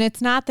wrong. And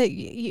it's not that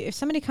if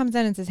somebody comes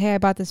in and says, hey, I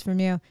bought this from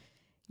you,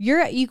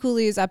 you're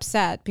equally as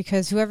upset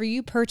because whoever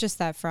you purchased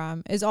that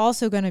from is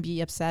also going to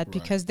be upset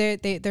because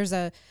there's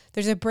a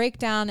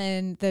breakdown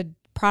in the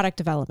product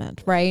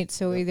development, right?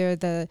 So either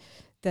the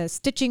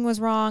stitching was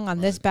wrong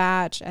on this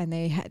batch and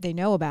they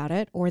know about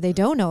it, or they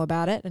don't know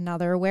about it and now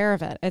they're aware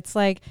of it. It's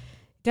like,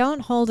 don't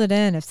hold it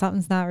in. If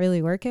something's not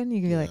really working, you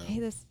can be like, hey,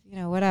 this,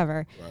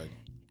 whatever. Right.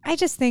 I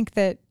just think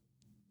that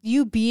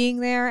you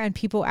being there and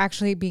people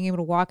actually being able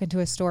to walk into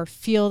a store,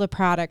 feel the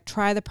product,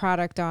 try the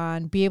product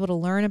on, be able to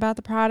learn about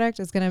the product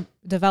is going to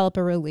develop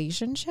a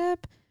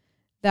relationship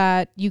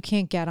that you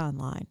can't get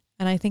online.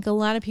 And I think a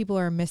lot of people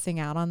are missing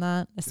out on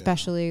that,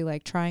 especially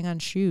like trying on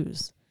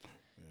shoes,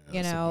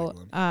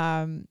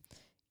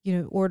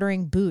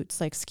 ordering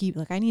boots, like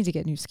I need to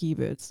get new ski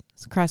boots,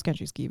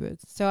 cross-country ski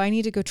boots. So I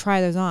need to go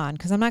try those on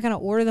because I'm not going to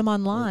order them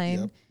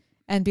online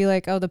and be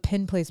like, oh, the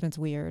pin placement's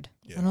weird.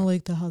 Yeah. I don't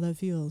like how that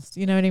feels.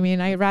 You know what I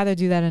mean? I'd rather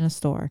do that in a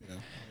store.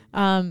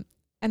 Yeah.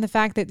 And the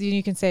fact that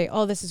you can say,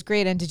 oh, this is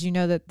great. And did you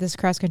know that this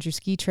cross-country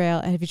ski trail,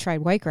 and have you tried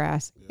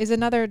Whitegrass, is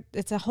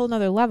it's a whole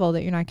nother level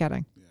that you're not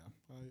getting. Yeah,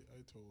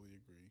 I totally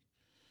agree.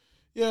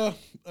 Yeah,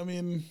 I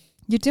mean.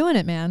 You're doing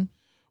it, man.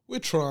 We're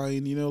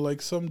trying,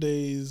 like some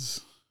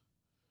days.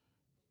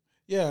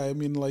 Yeah, I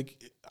mean,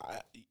 like,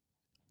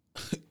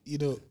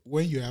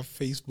 when you have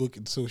Facebook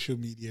and social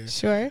media,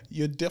 sure,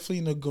 you're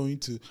definitely not going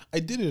to. I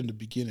did it in the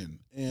beginning,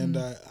 and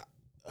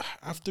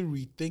after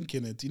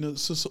rethinking it,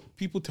 so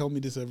people tell me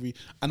this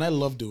and I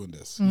love doing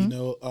this.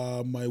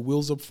 My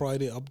Wheels Up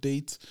Friday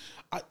updates,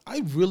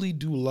 I really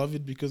do love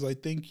it, because I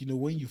think,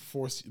 when you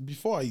force,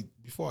 before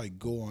I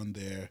go on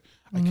there,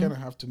 I kind of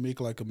have to make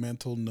like a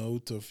mental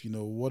note of,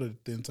 what are the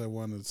things I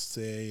want to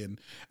say,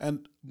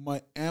 and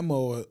my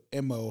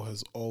MO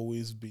has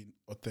always been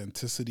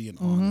authenticity and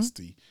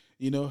honesty.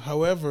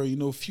 However,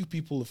 a few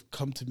people have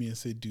come to me and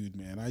said, dude,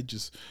 man, I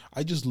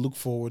just look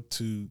forward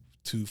to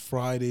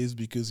Fridays,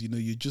 because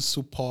you're just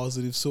so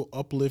positive, so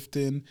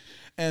uplifting.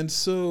 And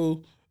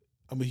so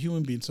I'm a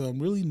human being, so I'm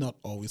really not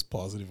always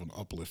positive and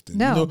uplifting.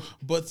 No.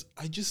 But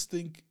I just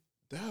think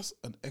that's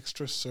an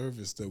extra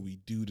service that we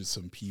do to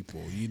some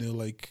people,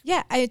 like.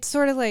 Yeah, it's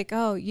sort of like,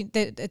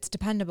 it's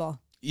dependable.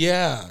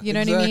 Yeah. You know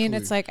what I mean?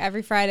 It's like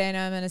every Friday I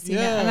know I'm going to see you.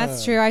 And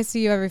that's true. I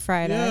see you every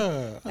Friday.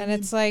 Yeah. And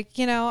it's like,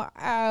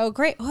 oh,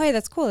 great. Oh, hey,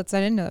 that's cool. I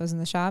didn't know that was in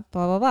the shop,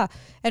 blah, blah, blah.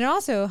 And it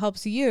also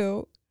helps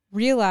you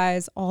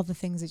realize all the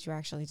things that you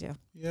actually do.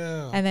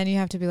 Yeah. And then you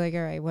have to be like,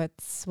 all right, what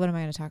am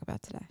I going to talk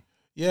about today?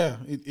 Yeah.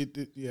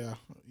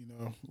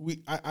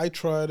 I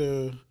try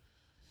to.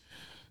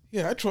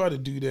 Yeah, I try to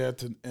do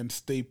that and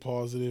stay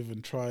positive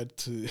and try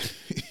to,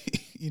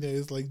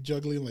 it's like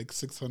juggling like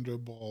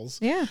 600 balls.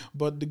 Yeah.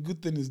 But the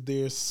good thing is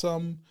there's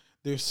some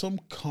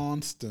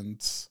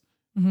constants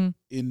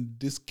in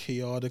this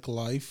chaotic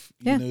life,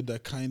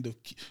 that kind of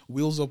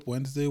Wheels Up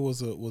Wednesday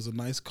was a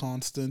nice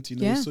constant,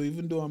 So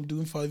even though I'm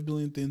doing 5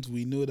 billion things,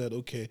 we know that,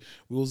 okay,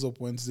 Wheels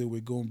Up Wednesday,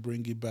 we're going to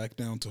bring it back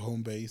down to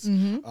home base.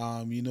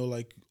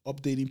 Like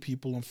updating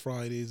people on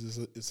Fridays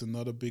is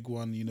another big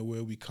one,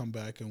 where we come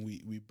back and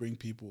we bring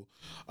people.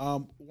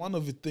 One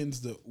of the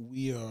things that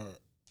we are,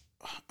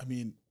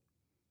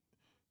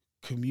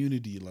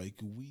 community, like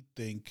we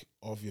think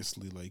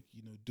obviously like,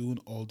 doing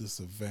all these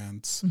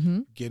events,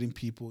 getting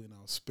people in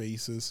our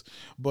spaces.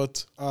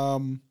 But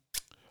Malcolm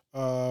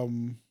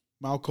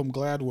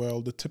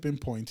Gladwell, The Tipping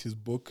Point, his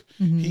book,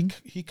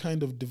 he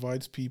kind of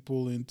divides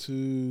people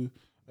into,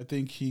 I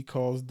think he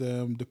calls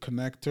them the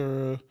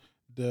connector,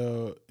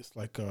 it's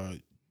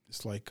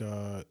like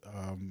a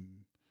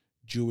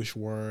Jewish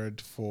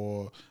word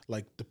for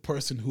like the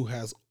person who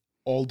has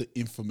all the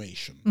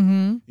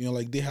information,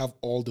 like they have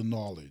all the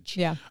knowledge.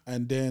 Yeah.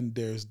 And then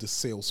there's the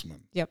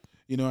salesman. Yep.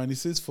 And he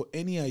says for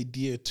any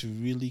idea to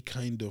really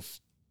kind of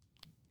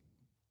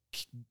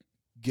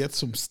get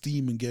some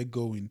steam and get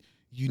going,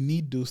 you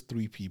need those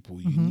three people.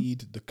 You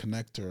need the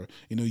connector.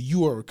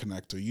 You are a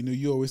connector.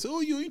 You always say, oh,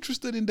 you're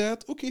interested in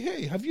that? Okay,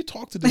 hey, have you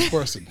talked to this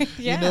person?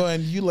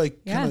 And you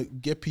like kind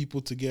of get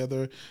people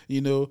together.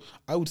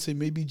 I would say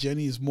maybe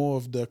Jenny is more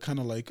of the kind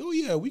of like, oh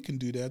yeah, we can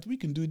do that. We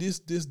can do this.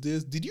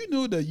 Did you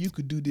know that you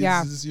could do this?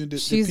 Yeah,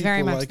 she's the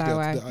very much like that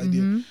way. The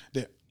idea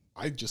that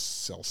I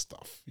just sell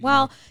stuff.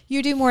 Well,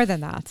 you do more than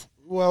that.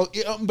 Well,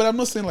 yeah, but I'm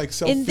not saying like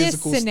in this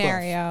physical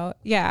scenario,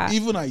 stuff. Yeah.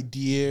 Even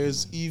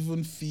ideas,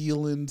 even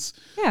feelings,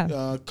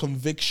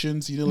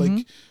 convictions.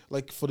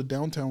 Like for the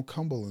downtown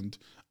Cumberland,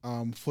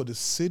 for the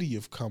city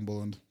of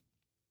Cumberland,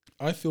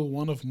 I feel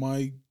one of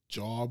my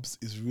jobs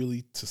is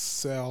really to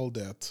sell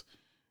that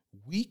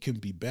we can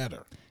be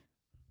better.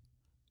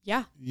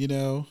 Yeah.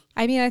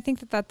 I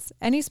think that's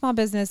any small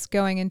business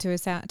going into a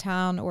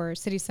town or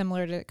city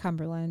similar to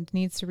Cumberland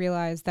needs to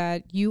realize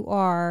that you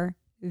are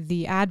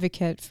the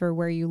advocate for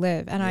where you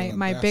live. And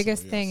my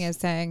biggest thing is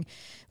saying,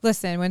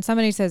 listen, when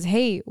somebody says,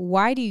 hey,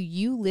 why do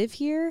you live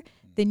here?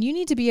 Then you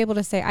need to be able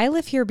to say, I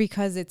live here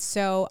because it's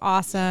so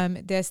awesome.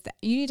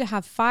 You need to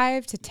have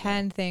 5 to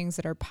 10 things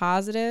that are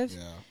positive.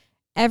 Yeah.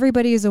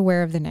 Everybody is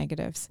aware of the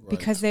negatives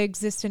because they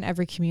exist in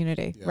every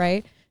community,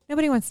 right?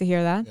 Nobody wants to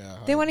hear that. Yeah,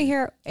 they want to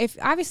hear, if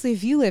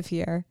you live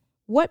here,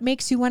 what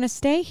makes you want to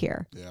stay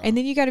here? Yeah. And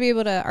then you got to be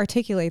able to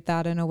articulate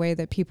that in a way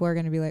that people are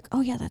going to be like,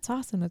 oh yeah, that's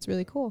awesome. That's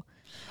really cool.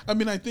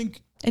 I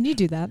think. And you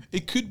do that.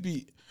 It could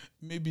be,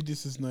 maybe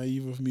this is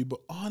naive of me, but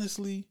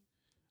honestly,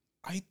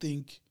 I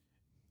think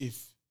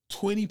if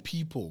 20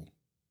 people,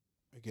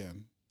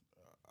 again,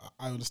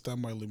 I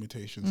understand my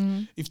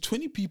limitations. If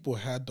 20 people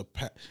had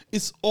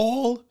it's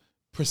all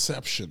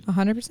perception.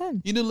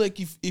 100%. Like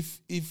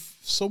if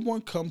someone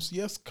comes,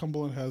 yes,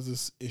 Cumberland has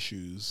its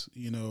issues,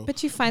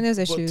 But you find those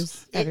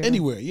issues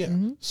anywhere, yeah.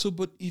 So,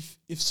 but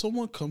if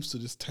someone comes to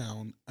this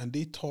town and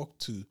they talk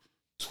to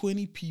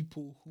 20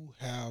 people who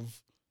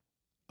have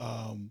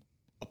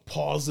a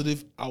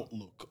positive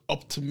outlook,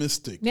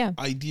 optimistic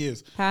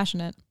ideas,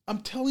 passionate,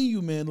 I'm telling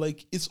you, man,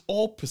 like it's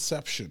all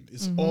perception.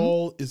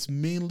 It's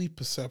mainly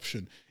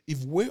perception.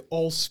 If we're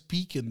all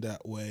speaking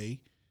that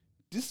way,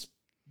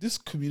 this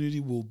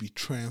community will be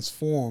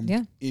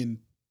transformed in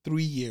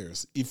 3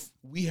 years if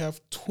we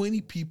have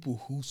 20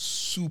 people who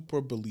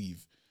super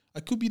believe. I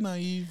could be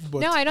naive, but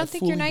no, I don't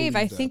think you're naive.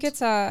 I think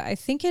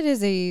it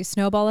is a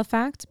snowball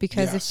effect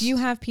because if you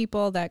have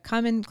people that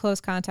come in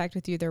close contact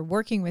with you, they're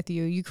working with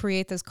you, you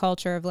create this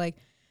culture of like,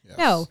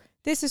 no,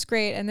 this is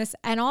great,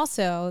 and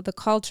also the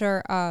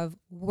culture of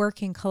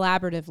working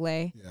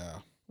collaboratively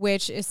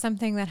which is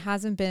something that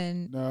hasn't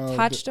been No,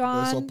 touched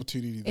there's on.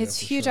 opportunity there It's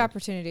for huge sure.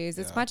 opportunities.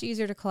 It's Yeah. much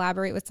easier to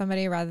collaborate with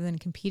somebody rather than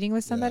competing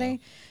with somebody Yeah.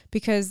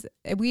 because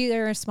we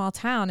are a small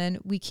town and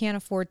we can't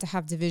afford to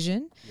have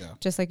division, Yeah.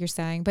 just like you're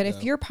saying. But if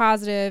Yeah. you're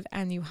positive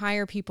and you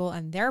hire people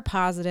and they're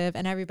positive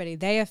and everybody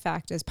they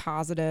affect is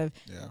positive,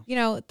 Yeah. you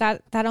know,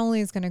 that only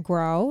is going to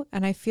grow.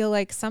 And I feel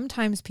like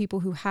sometimes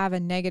people who have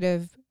a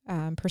negative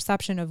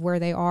perception of where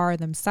they are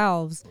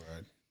themselves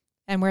Right.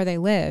 and where they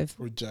live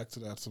Project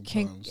that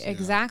can sometimes.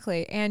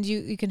 exactly, and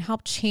you can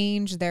help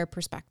change their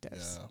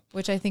perspectives, Yeah.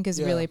 which I think is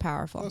Yeah. really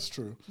powerful. That's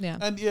true. Yeah,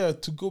 And yeah,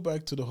 to go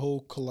back to the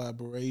whole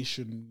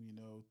collaboration,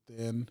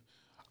 then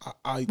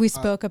I we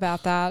spoke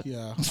about that.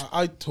 yeah,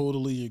 I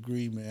totally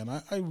agree, man.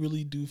 I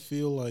really do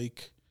feel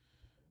like,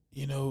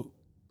 you know,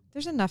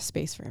 There's enough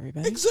space for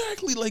everybody.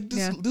 exactly like this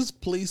Yeah. this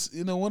place,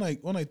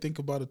 when I think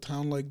about a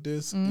town like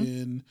this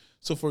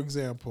so for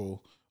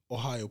example,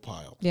 Ohio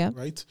Pile, Yeah.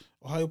 right?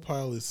 Ohio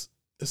Pile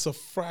it's a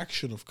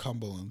fraction of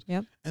Cumberland.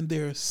 Yep. And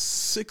there are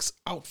 6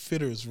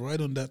 outfitters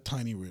right on that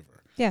tiny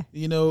river. Yeah.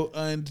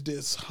 And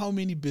there's how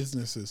many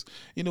businesses?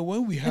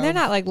 When we have And they're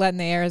not like letting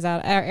the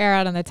air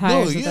out on the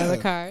tires with yeah. the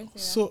cars.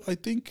 Yeah. So I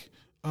think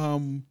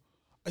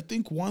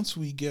once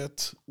we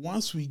get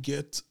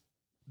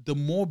the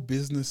more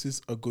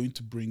businesses are going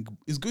to bring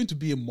is going to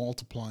be a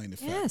multiplying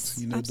effect. Yes,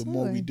 the more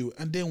absolutely. we do.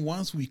 And then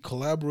once we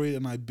collaborate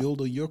and I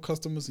build on your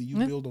customers and you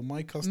Yeah. build on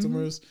my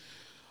customers,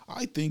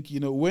 I think,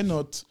 we're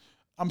not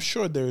I'm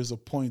sure there is a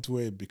point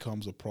where it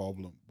becomes a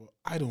problem, but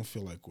I don't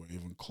feel like we're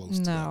even close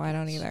to that. No, I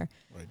don't either.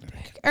 Right now.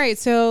 All right,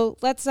 so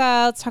let's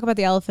talk about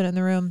the elephant in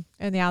the room,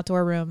 in the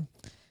outdoor room.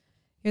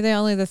 You're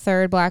only the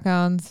third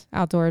Black-owned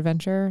outdoor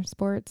adventure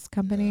sports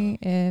company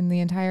in the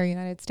entire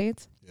United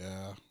States.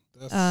 Yeah.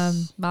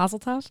 That's Mazel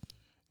tov.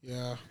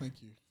 yeah,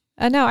 thank you.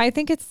 No, I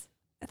think it's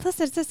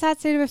a sad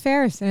state of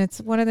affairs. And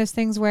it's one of those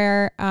things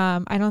where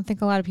I don't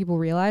think a lot of people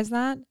realize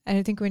that. And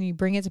I think when you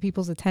bring it to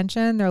people's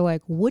attention, they're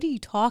like, what are you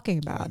talking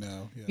about? I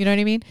know. Yeah. You know what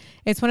I mean?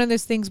 It's one of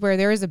those things where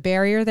there is a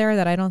barrier there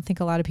that I don't think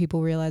a lot of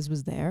people realize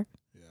was there.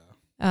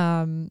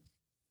 Yeah.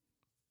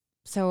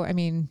 So, I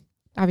mean,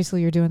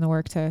 obviously you're doing the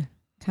work to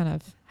kind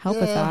of help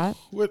with that.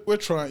 We're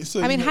trying.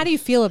 So, I mean, how do you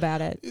feel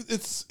about it?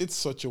 It's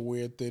such a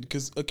weird thing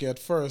because, okay, at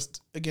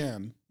first,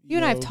 again, You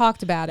and I have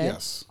talked about it.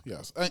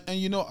 Yes.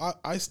 And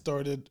I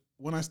started,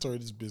 when I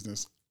started this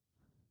business,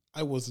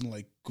 I wasn't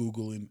like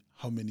Googling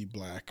how many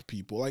Black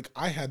people. Like,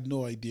 I had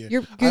no idea.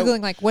 You're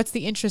Googling, like, what's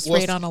the interest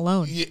rate on a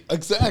loan? Yeah,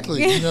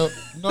 exactly.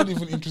 Not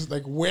even interested.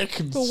 Like, where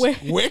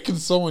can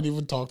someone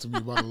even talk to me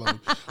about a loan?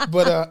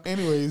 But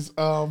anyways,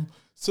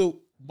 so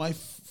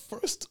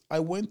I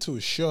went to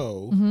a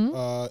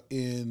show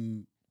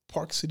in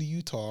Park City,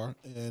 Utah,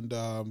 and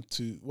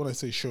when I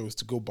say show is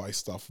to go buy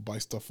stuff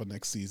for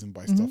next season,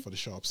 buy stuff for the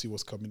shop, see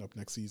what's coming up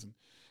next season.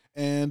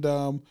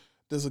 And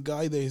there's a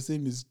guy there, his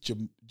name is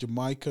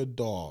Jamaica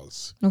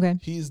Dawes. Okay.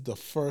 He's the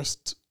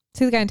first.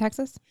 See the guy in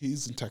Texas?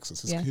 He's in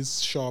Texas. Yeah.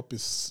 His shop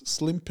is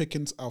Slim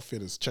Pickens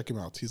Outfitters. Check him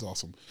out. He's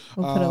awesome.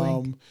 We'll put a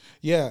link.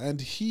 Yeah,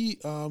 and he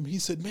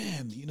said,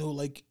 man,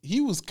 like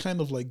he was kind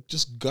of like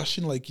just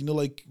gushing, like,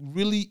 like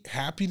really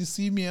happy to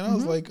see me. And I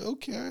was like,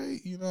 okay,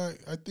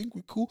 I think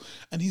we're cool.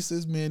 And he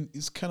says, man,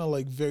 it's kind of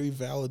like very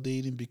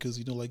validating because,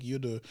 like you're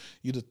the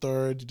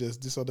third. There's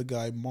this other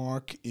guy,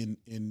 Mark, in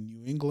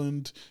New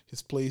England.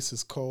 His place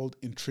is called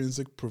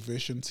Intrinsic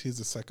Provisions. He's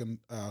the second.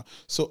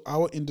 So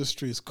our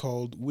industry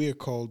we're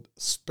called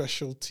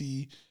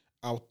specialty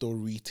outdoor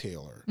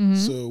retailer.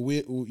 So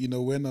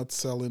we're not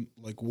selling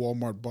like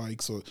Walmart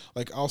bikes or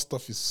like our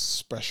stuff is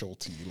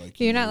specialty. Like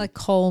You're not like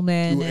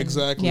Coleman.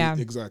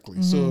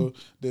 Exactly. So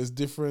there's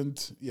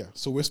different. Yeah.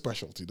 So we're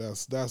specialty.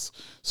 That's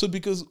so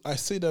because I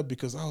say that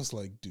because I was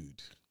like,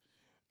 dude,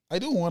 I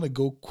don't want to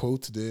go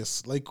quote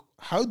this. Like,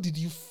 how did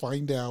you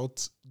find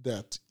out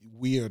that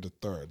we are the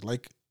third?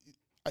 Like,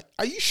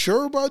 are you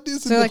sure about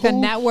this? So like the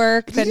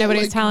network that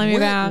nobody's telling me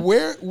about.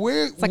 Where?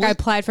 It's like I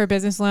applied for a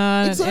business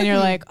loan and you're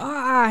like,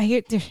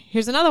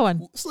 here's another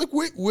one. It's like,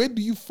 where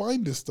do you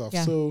find this stuff?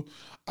 Yeah. So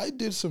I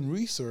did some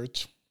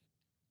research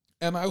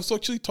and I was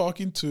actually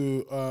talking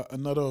to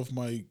another of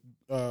my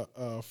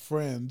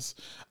friends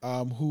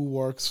who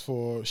works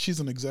she's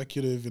an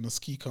executive in a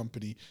ski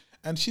company.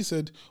 And she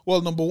said,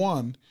 well, number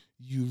one,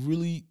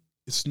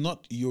 it's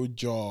not your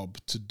job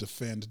to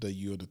defend that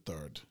you're the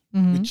third,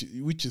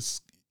 which is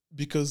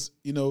because,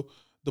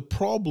 the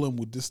problem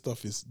with this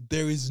stuff is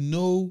there is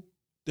no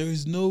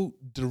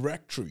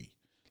directory.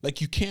 Like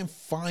you can't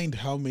find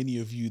how many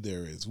of you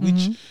there is,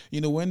 which,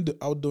 when the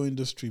outdoor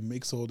industry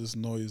makes all this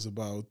noise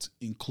about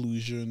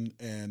inclusion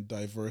and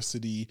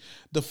diversity,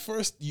 the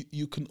first,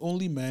 you can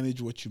only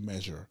manage what you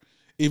measure.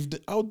 If the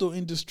outdoor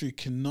industry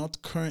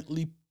cannot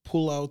currently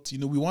pull out,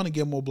 we want to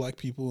get more black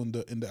people in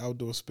the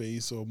outdoor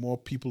space, or more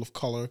people of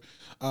color.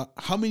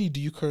 How many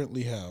do you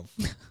currently have?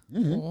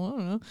 Well, I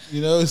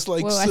don't know. It's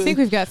like, Well, I think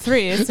we've got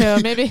 3, so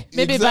maybe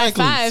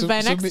exactly. by 5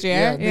 by next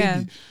year. Yeah.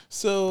 Maybe.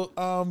 So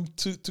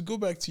to go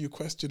back to your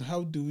question,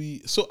 how do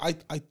we? So I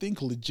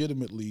think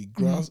legitimately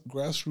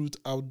grassroots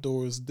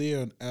outdoors, they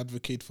are an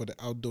advocate for the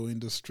outdoor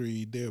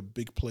industry. They're a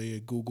big player.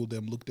 Google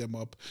them, look them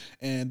up,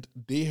 and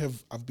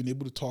I've been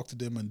able to talk to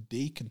them, and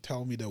they can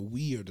tell me that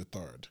we are the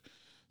third.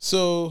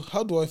 So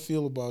how do I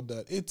feel about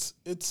that? It's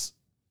it's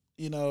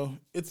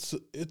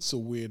a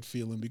weird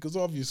feeling, because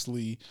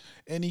obviously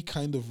any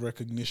kind of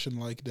recognition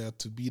like that,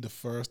 to be the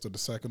first or the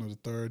second or the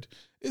third,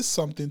 is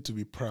something to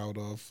be proud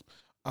of.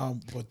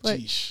 But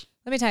geesh.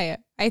 Let me tell you,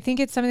 I think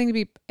it's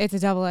it's a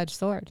double-edged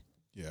sword.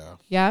 Yeah.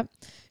 Yeah.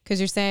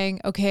 Because you're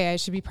saying, okay, I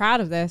should be proud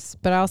of this,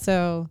 but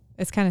also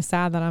it's kind of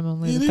sad that I'm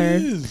only the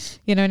third. Is.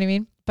 You know what I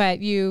mean?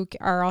 But you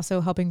are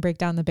also helping break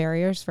down the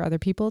barriers for other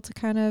people to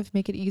kind of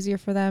make it easier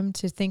for them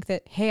to think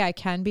that, hey, I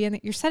can be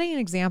you're setting an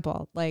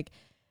example. Like,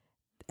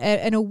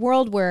 in a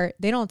world where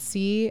they don't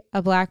see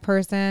a black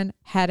person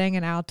heading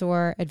an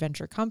outdoor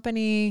adventure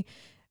company,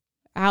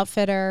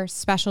 outfitter,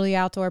 specialty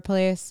outdoor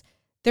place,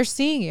 they're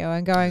seeing you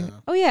and going,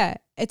 oh yeah,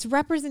 it's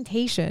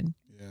representation.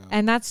 Yeah.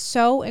 And that's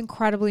so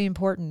incredibly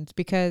important,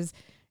 because,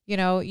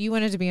 you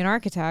wanted to be an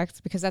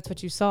architect because that's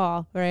what you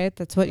saw, right?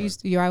 That's what I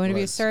want to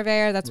be a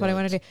surveyor. That's what I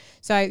want to do.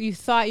 So you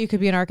thought you could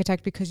be an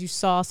architect because you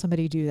saw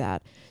somebody do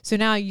that. So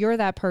now you're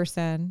that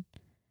person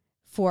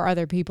for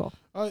other people.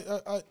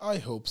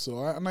 I hope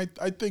so.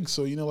 I think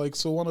so.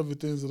 So one of the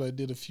things that I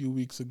did a few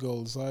weeks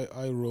ago is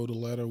I wrote a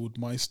letter with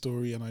my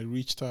story, and I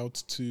reached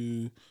out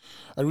to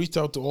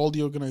all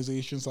the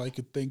organizations I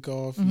could think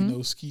of,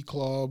 ski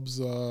clubs,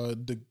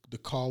 the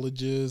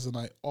colleges, and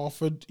I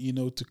offered,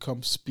 to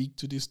come speak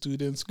to these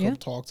students, come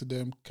talk to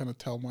them, kind of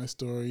tell my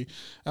story.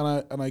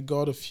 And I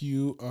got a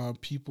few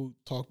people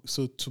talk.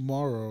 So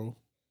tomorrow's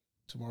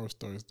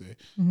Thursday.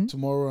 Mm-hmm.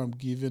 Tomorrow I'm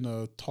giving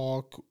a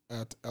talk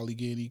at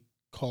Allegheny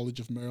College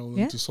of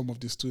Maryland to some of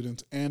the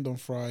students, and on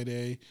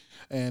Friday,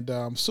 and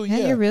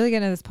you're really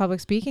getting into this public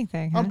speaking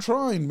thing. Huh? I'm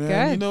trying,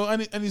 man. Good.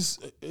 And it's,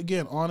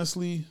 again,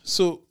 honestly,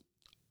 so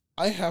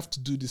I have to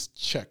do this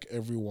check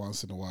every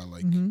once in a while,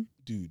 like,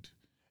 dude,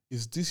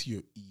 is this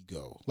your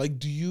ego? Like,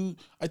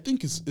 I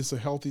think it's a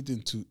healthy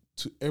thing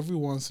to every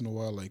once in a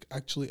while, like,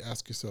 actually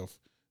ask yourself,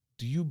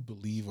 do you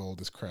believe all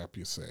this crap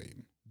you're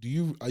saying?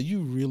 Are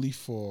you really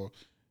for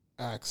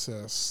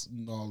access,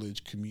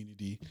 knowledge,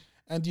 community?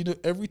 And,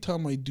 every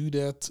time I do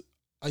that,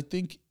 I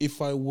think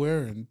if I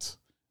weren't,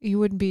 you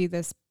wouldn't be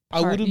this.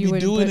 I wouldn't be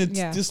doing it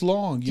this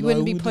long. You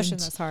wouldn't be pushing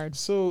this hard.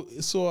 So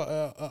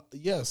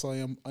yes, I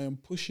am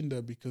pushing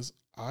that because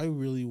I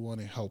really want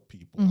to help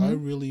people. I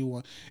really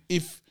want,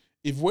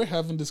 if we're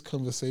having this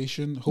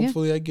conversation,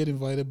 hopefully I get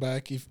invited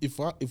back.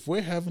 If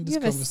we're having this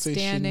conversation, a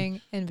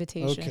standing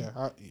invitation. Okay.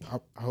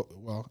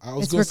 I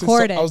was going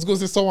to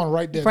say someone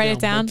write that write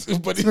down. Write it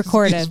down. But it's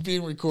recorded. It's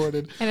being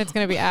recorded, and it's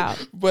going to be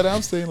out. But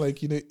I'm saying,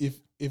 like,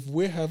 if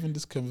we're having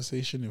this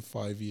conversation in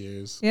 5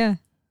 years,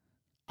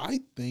 I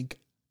think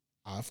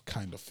I've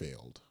kind of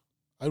failed.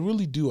 I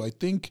really do. I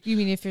think. You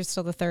mean if you're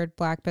still the third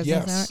black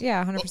business owner?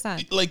 Yeah,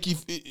 100%. Like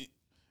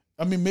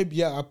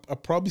maybe, I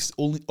probably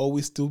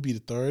always still be the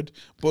third,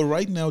 but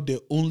right now there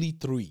are only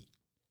 3.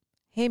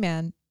 Hey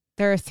man,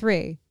 there are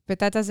 3, but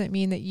that doesn't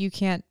mean that you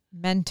can't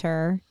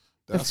mentor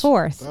the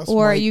 4th,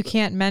 or you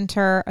can't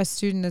mentor a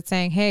student that's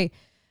saying, hey,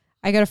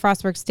 I go to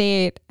Frostburg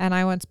State and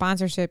I want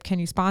sponsorship. Can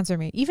you sponsor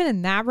me? Even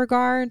in that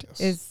regard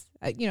is,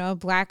 a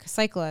black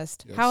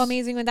cyclist. Yes. How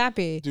amazing would that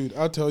be? Dude,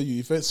 I'll tell you,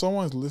 if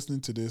someone's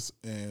listening to this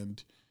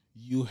and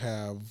you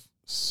have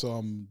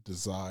some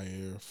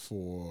desire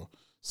for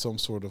some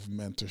sort of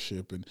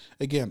mentorship, and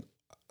again,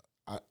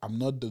 I'm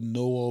not the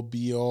know-all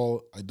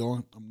be-all.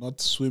 I'm not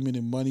swimming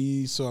in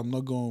money, so I'm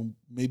not going to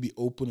maybe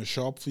open a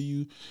shop for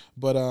you.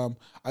 But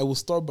I will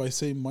start by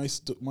saying my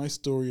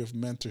story of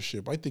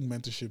mentorship. I think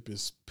mentorship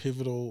is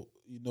pivotal,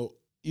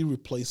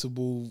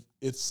 irreplaceable.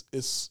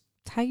 It's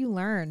how you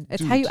learn.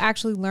 It's how you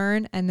actually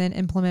learn and then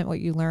implement what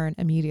you learn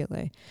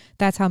immediately.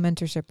 That's how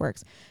mentorship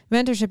works.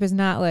 Mentorship is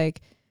not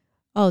like,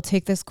 oh,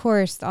 take this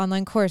course,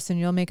 online course, and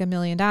you'll make $1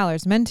 million.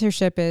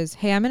 Mentorship is,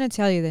 hey, I'm going to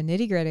tell you the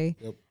nitty gritty.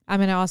 Yep. I'm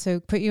going to also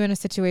put you in a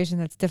situation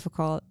that's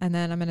difficult, and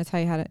then I'm going to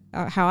tell you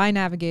how I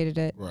navigated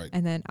it, right.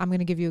 And then I'm going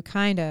to give you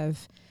kind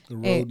of a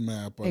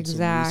roadmap on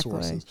some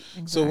resources.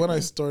 Exactly. So when I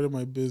started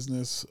my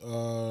business,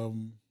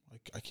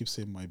 I keep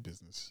saying my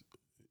business.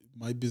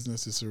 My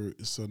business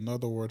is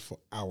another word for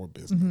our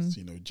business.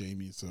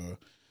 Jamie's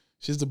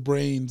she's the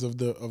brains of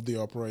the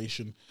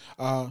operation.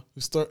 I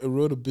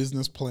wrote a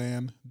business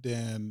plan.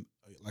 Then,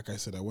 like I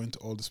said, I went to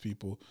all these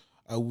people.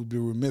 I would be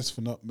remiss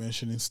for not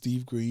mentioning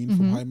Steve Green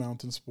from High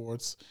Mountain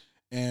Sports,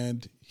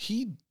 and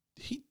he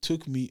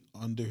took me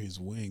under his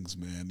wings,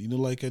 man.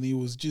 And he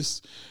was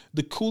just,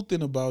 the cool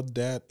thing about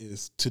that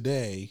is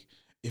today,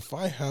 if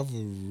I have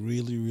a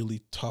really,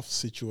 really tough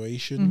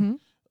situation,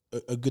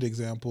 a good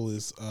example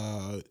is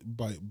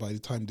by the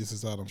time this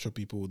is out, I'm sure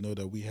people will know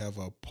that we have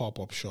a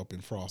pop-up shop in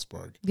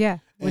Frostburg. Yeah,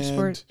 which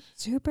we're And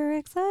super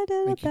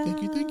excited thank you, about.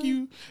 thank you, thank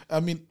you. I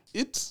mean,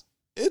 it's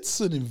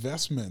an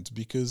investment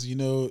because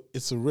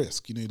it's a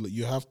risk.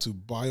 You have to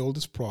buy all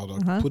this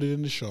product, put it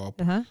in the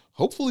shop.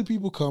 Hopefully,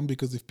 people come,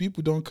 because if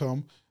people don't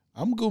come,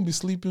 I'm gonna be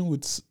sleeping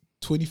with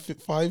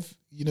 25,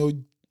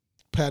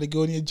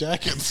 Patagonia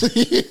jackets.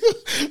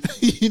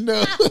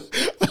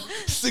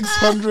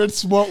 600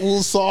 smart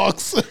wool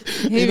socks.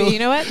 You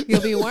know what?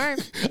 You'll be warm.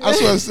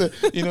 That's what I said.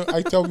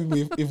 I tell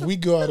people, if we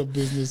go out of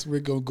business, we're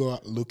gonna go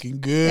out looking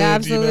good. Yeah,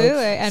 absolutely,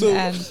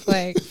 and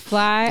like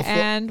fly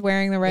and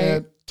wearing the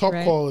right top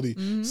right. quality.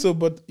 Mm-hmm. So,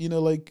 but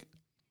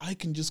I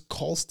can just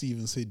call Steve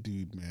and say,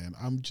 dude, man,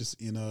 I'm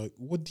just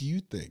what do you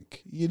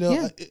think?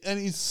 And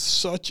it's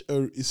such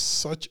a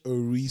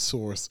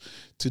resource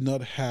to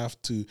not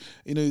have to,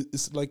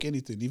 it's like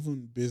anything,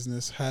 even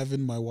business,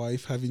 having my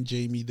wife, having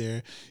Jamie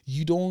there,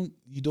 you don't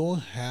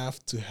have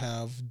to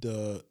have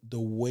the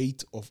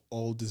weight of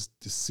all these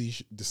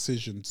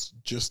decisions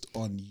just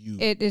on you.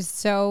 It is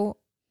so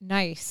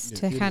nice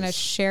to kind of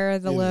share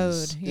the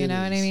load. You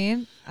know what I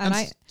mean?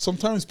 And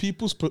sometimes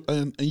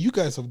and you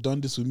guys have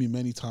done this with me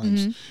many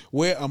times,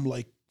 where I'm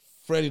like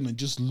fretting and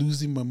just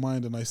losing my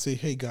mind, and I say,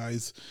 hey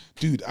guys,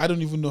 dude, I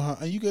don't even know how,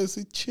 and you guys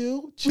say,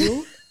 chill.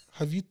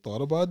 Have you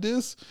thought about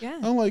this? Yeah.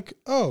 I'm like,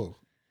 oh,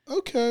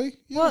 okay.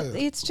 Yeah. Well,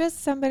 it's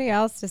just somebody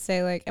else to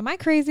say, like, am I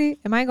crazy?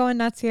 Am I going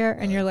nuts here?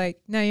 And you're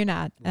like, no, you're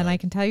not. And I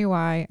can tell you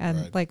why.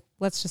 And like,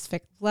 let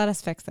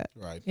us fix it.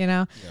 Right.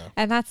 Yeah.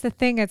 And that's the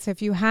thing. It's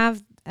if you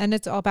have, and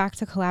it's all back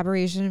to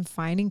collaboration and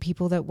finding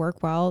people that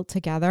work well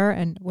together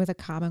and with a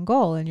common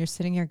goal. And you're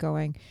sitting here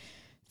going,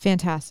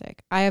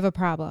 fantastic. I have a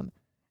problem.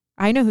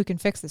 I know who can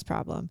fix this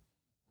problem.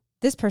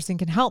 This person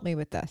can help me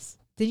with this.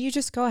 Then you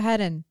just go ahead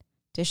and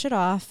dish it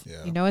off.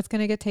 Yeah. You know it's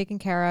going to get taken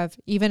care of,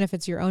 even if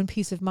it's your own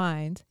peace of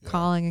mind,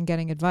 calling and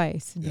getting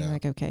advice and being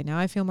like, okay, now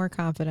I feel more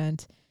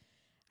confident.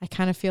 I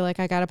kind of feel like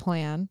I got a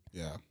plan.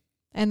 Yeah.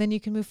 And then you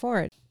can move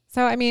forward.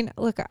 So, I mean,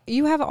 look,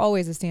 you have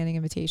always a standing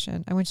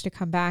invitation. I want you to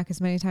come back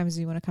as many times as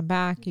you want to come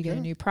back. You get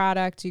a new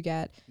product. You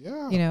get,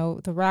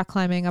 the rock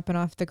climbing up and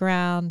off the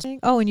ground.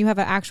 Oh, and you have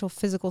an actual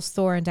physical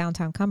store in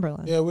downtown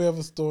Cumberland. Yeah, we have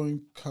a store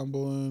in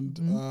Cumberland.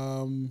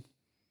 Mm-hmm.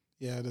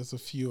 There's a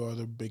few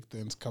other big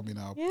things coming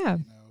up. Yeah.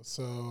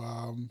 So,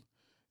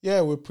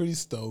 we're pretty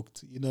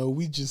stoked.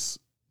 We just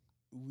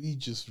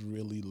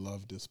really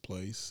love this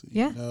place.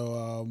 Yeah.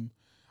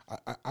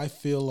 I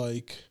feel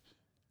like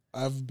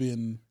I've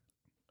been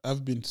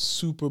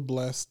super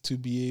blessed to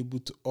be able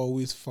to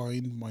always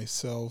find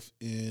myself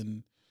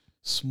in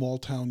small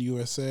town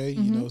USA.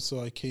 Mm-hmm.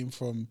 So I came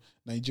from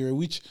Nigeria,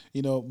 which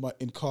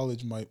in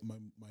college my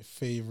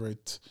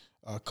favorite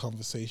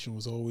conversation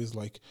was always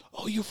like,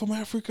 oh, you're from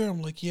Africa?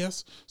 I'm like,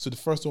 yes. So the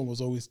first one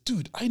was always,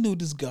 dude, I know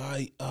this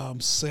guy,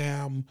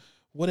 Sam,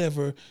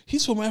 whatever.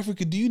 He's from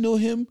Africa. Do you know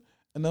him?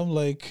 And I'm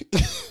like,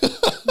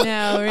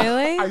 no,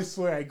 really? I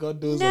swear I got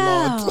those a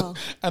lot.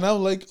 And I'm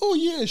like, oh,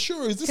 yeah,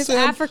 sure. Is this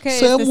Sam? Africa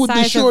Sam is the with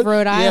size the short? of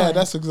Rhode Island. Yeah,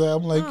 that's exactly.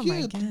 I'm like,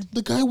 oh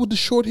the guy with the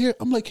short hair.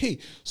 I'm like, hey,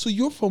 so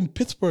you're from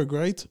Pittsburgh,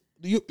 right?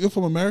 You're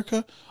from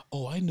America?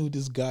 Oh, I know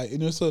this guy.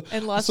 So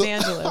in Los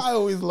Angeles. I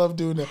always love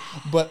doing that.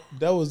 But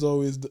that was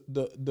always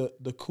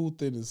the cool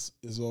thing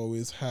is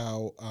always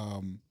how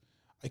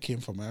I came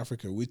from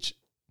Africa, which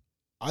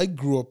I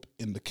grew up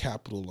in the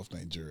capital of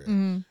Nigeria.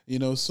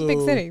 Mm-hmm. So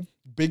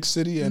big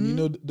city. And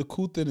the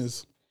cool thing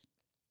is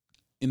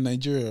in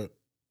Nigeria,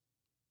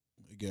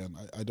 again,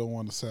 I don't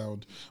want to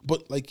sound,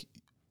 but like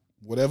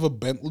whatever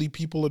Bentley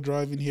people are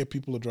driving here,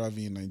 people are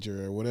driving in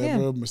Nigeria.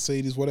 Whatever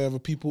Mercedes, whatever,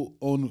 people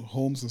own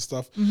homes and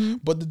stuff. Mm-hmm.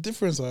 But the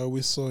difference I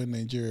always saw in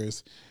Nigeria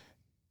is,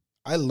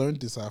 I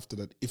learned this after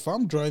that. If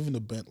I'm driving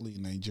a Bentley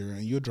in Nigeria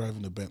and you're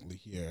driving a Bentley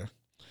here,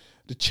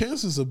 the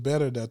chances are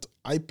better that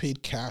I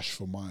paid cash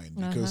for mine,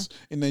 because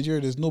in Nigeria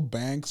there's no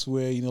banks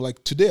where,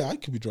 like today I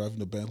could be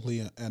driving a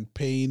Bentley and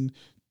paying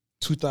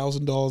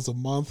 $2,000 a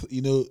month,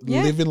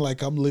 living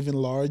like I'm living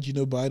large,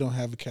 but I don't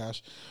have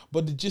cash.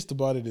 But the gist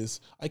about it is,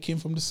 I came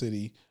from the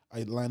city.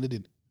 I landed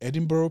in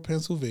Edinburgh,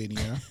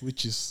 Pennsylvania,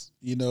 which is,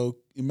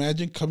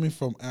 imagine coming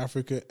from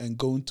Africa and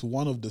going to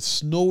one of the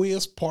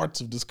snowiest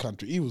parts of this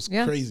country. It was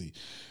crazy.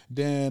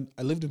 Then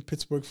I lived in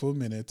Pittsburgh for a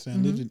minute, and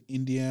I lived in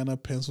Indiana,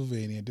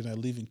 Pennsylvania. Then I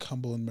live in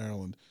Cumberland,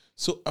 Maryland.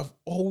 So I've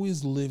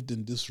always lived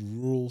in these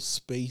rural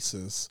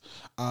spaces,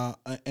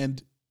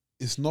 and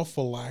it's not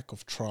for lack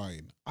of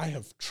trying. I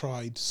have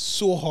tried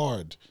so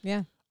hard.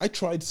 Yeah. I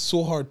tried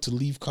so hard to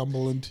leave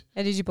Cumberland.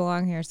 And did you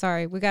belong here?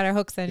 Sorry, we got our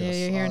hooks in you.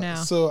 You're here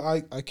now. So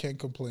I can't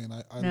complain.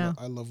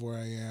 I love where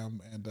I am,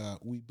 and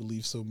we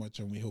believe so much,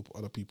 and we hope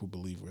other people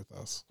believe with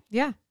us.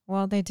 Yeah,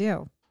 well, they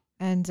do.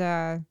 And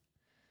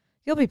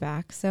you'll be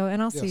back.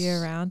 And I'll see you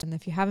around. And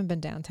if you haven't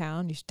been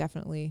downtown, you should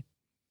definitely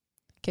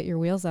get your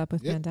wheels up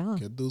with Mandela.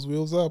 Get those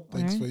wheels up.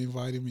 Thanks for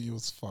inviting me. It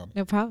was fun.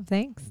 No problem.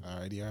 Thanks.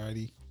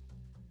 Alrighty.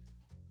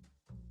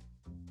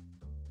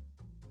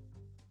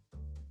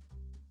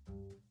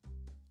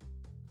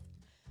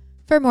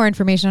 For more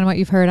information on what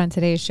you've heard on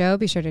today's show,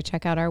 be sure to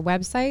check out our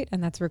website,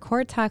 and that's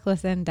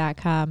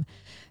recordtalklisten.com.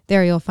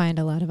 There you'll find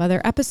a lot of other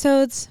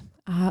episodes,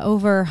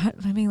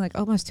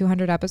 almost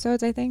 200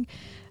 episodes, I think.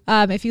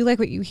 If you like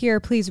what you hear,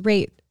 please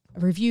rate,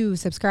 review,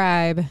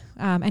 subscribe,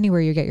 anywhere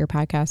you get your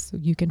podcasts.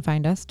 You can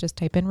find us. Just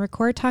type in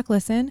Record Talk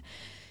Listen.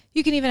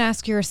 You can even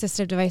ask your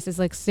assistive devices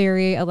like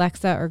Siri,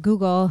 Alexa, or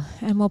Google,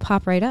 and we'll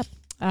pop right up.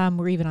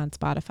 We're even on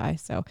Spotify,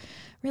 so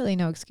really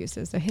no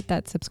excuses. So hit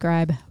that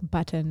subscribe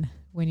button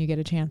when you get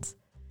a chance.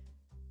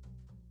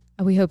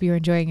 We hope you're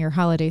enjoying your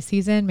holiday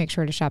season. Make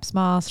sure to shop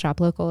small, shop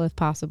local if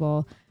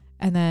possible,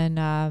 and then,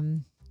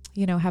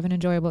 have an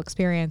enjoyable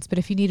experience. But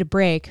if you need a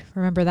break,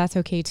 remember that's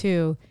okay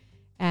too.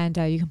 And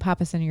you can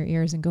pop us in your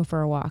ears and go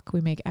for a walk. We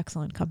make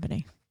excellent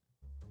company.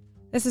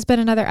 This has been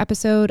another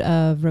episode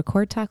of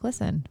Record Talk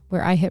Listen,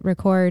 where I hit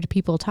record,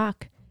 people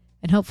talk,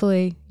 and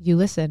hopefully you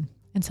listen.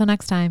 Until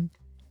next time,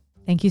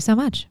 thank you so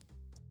much.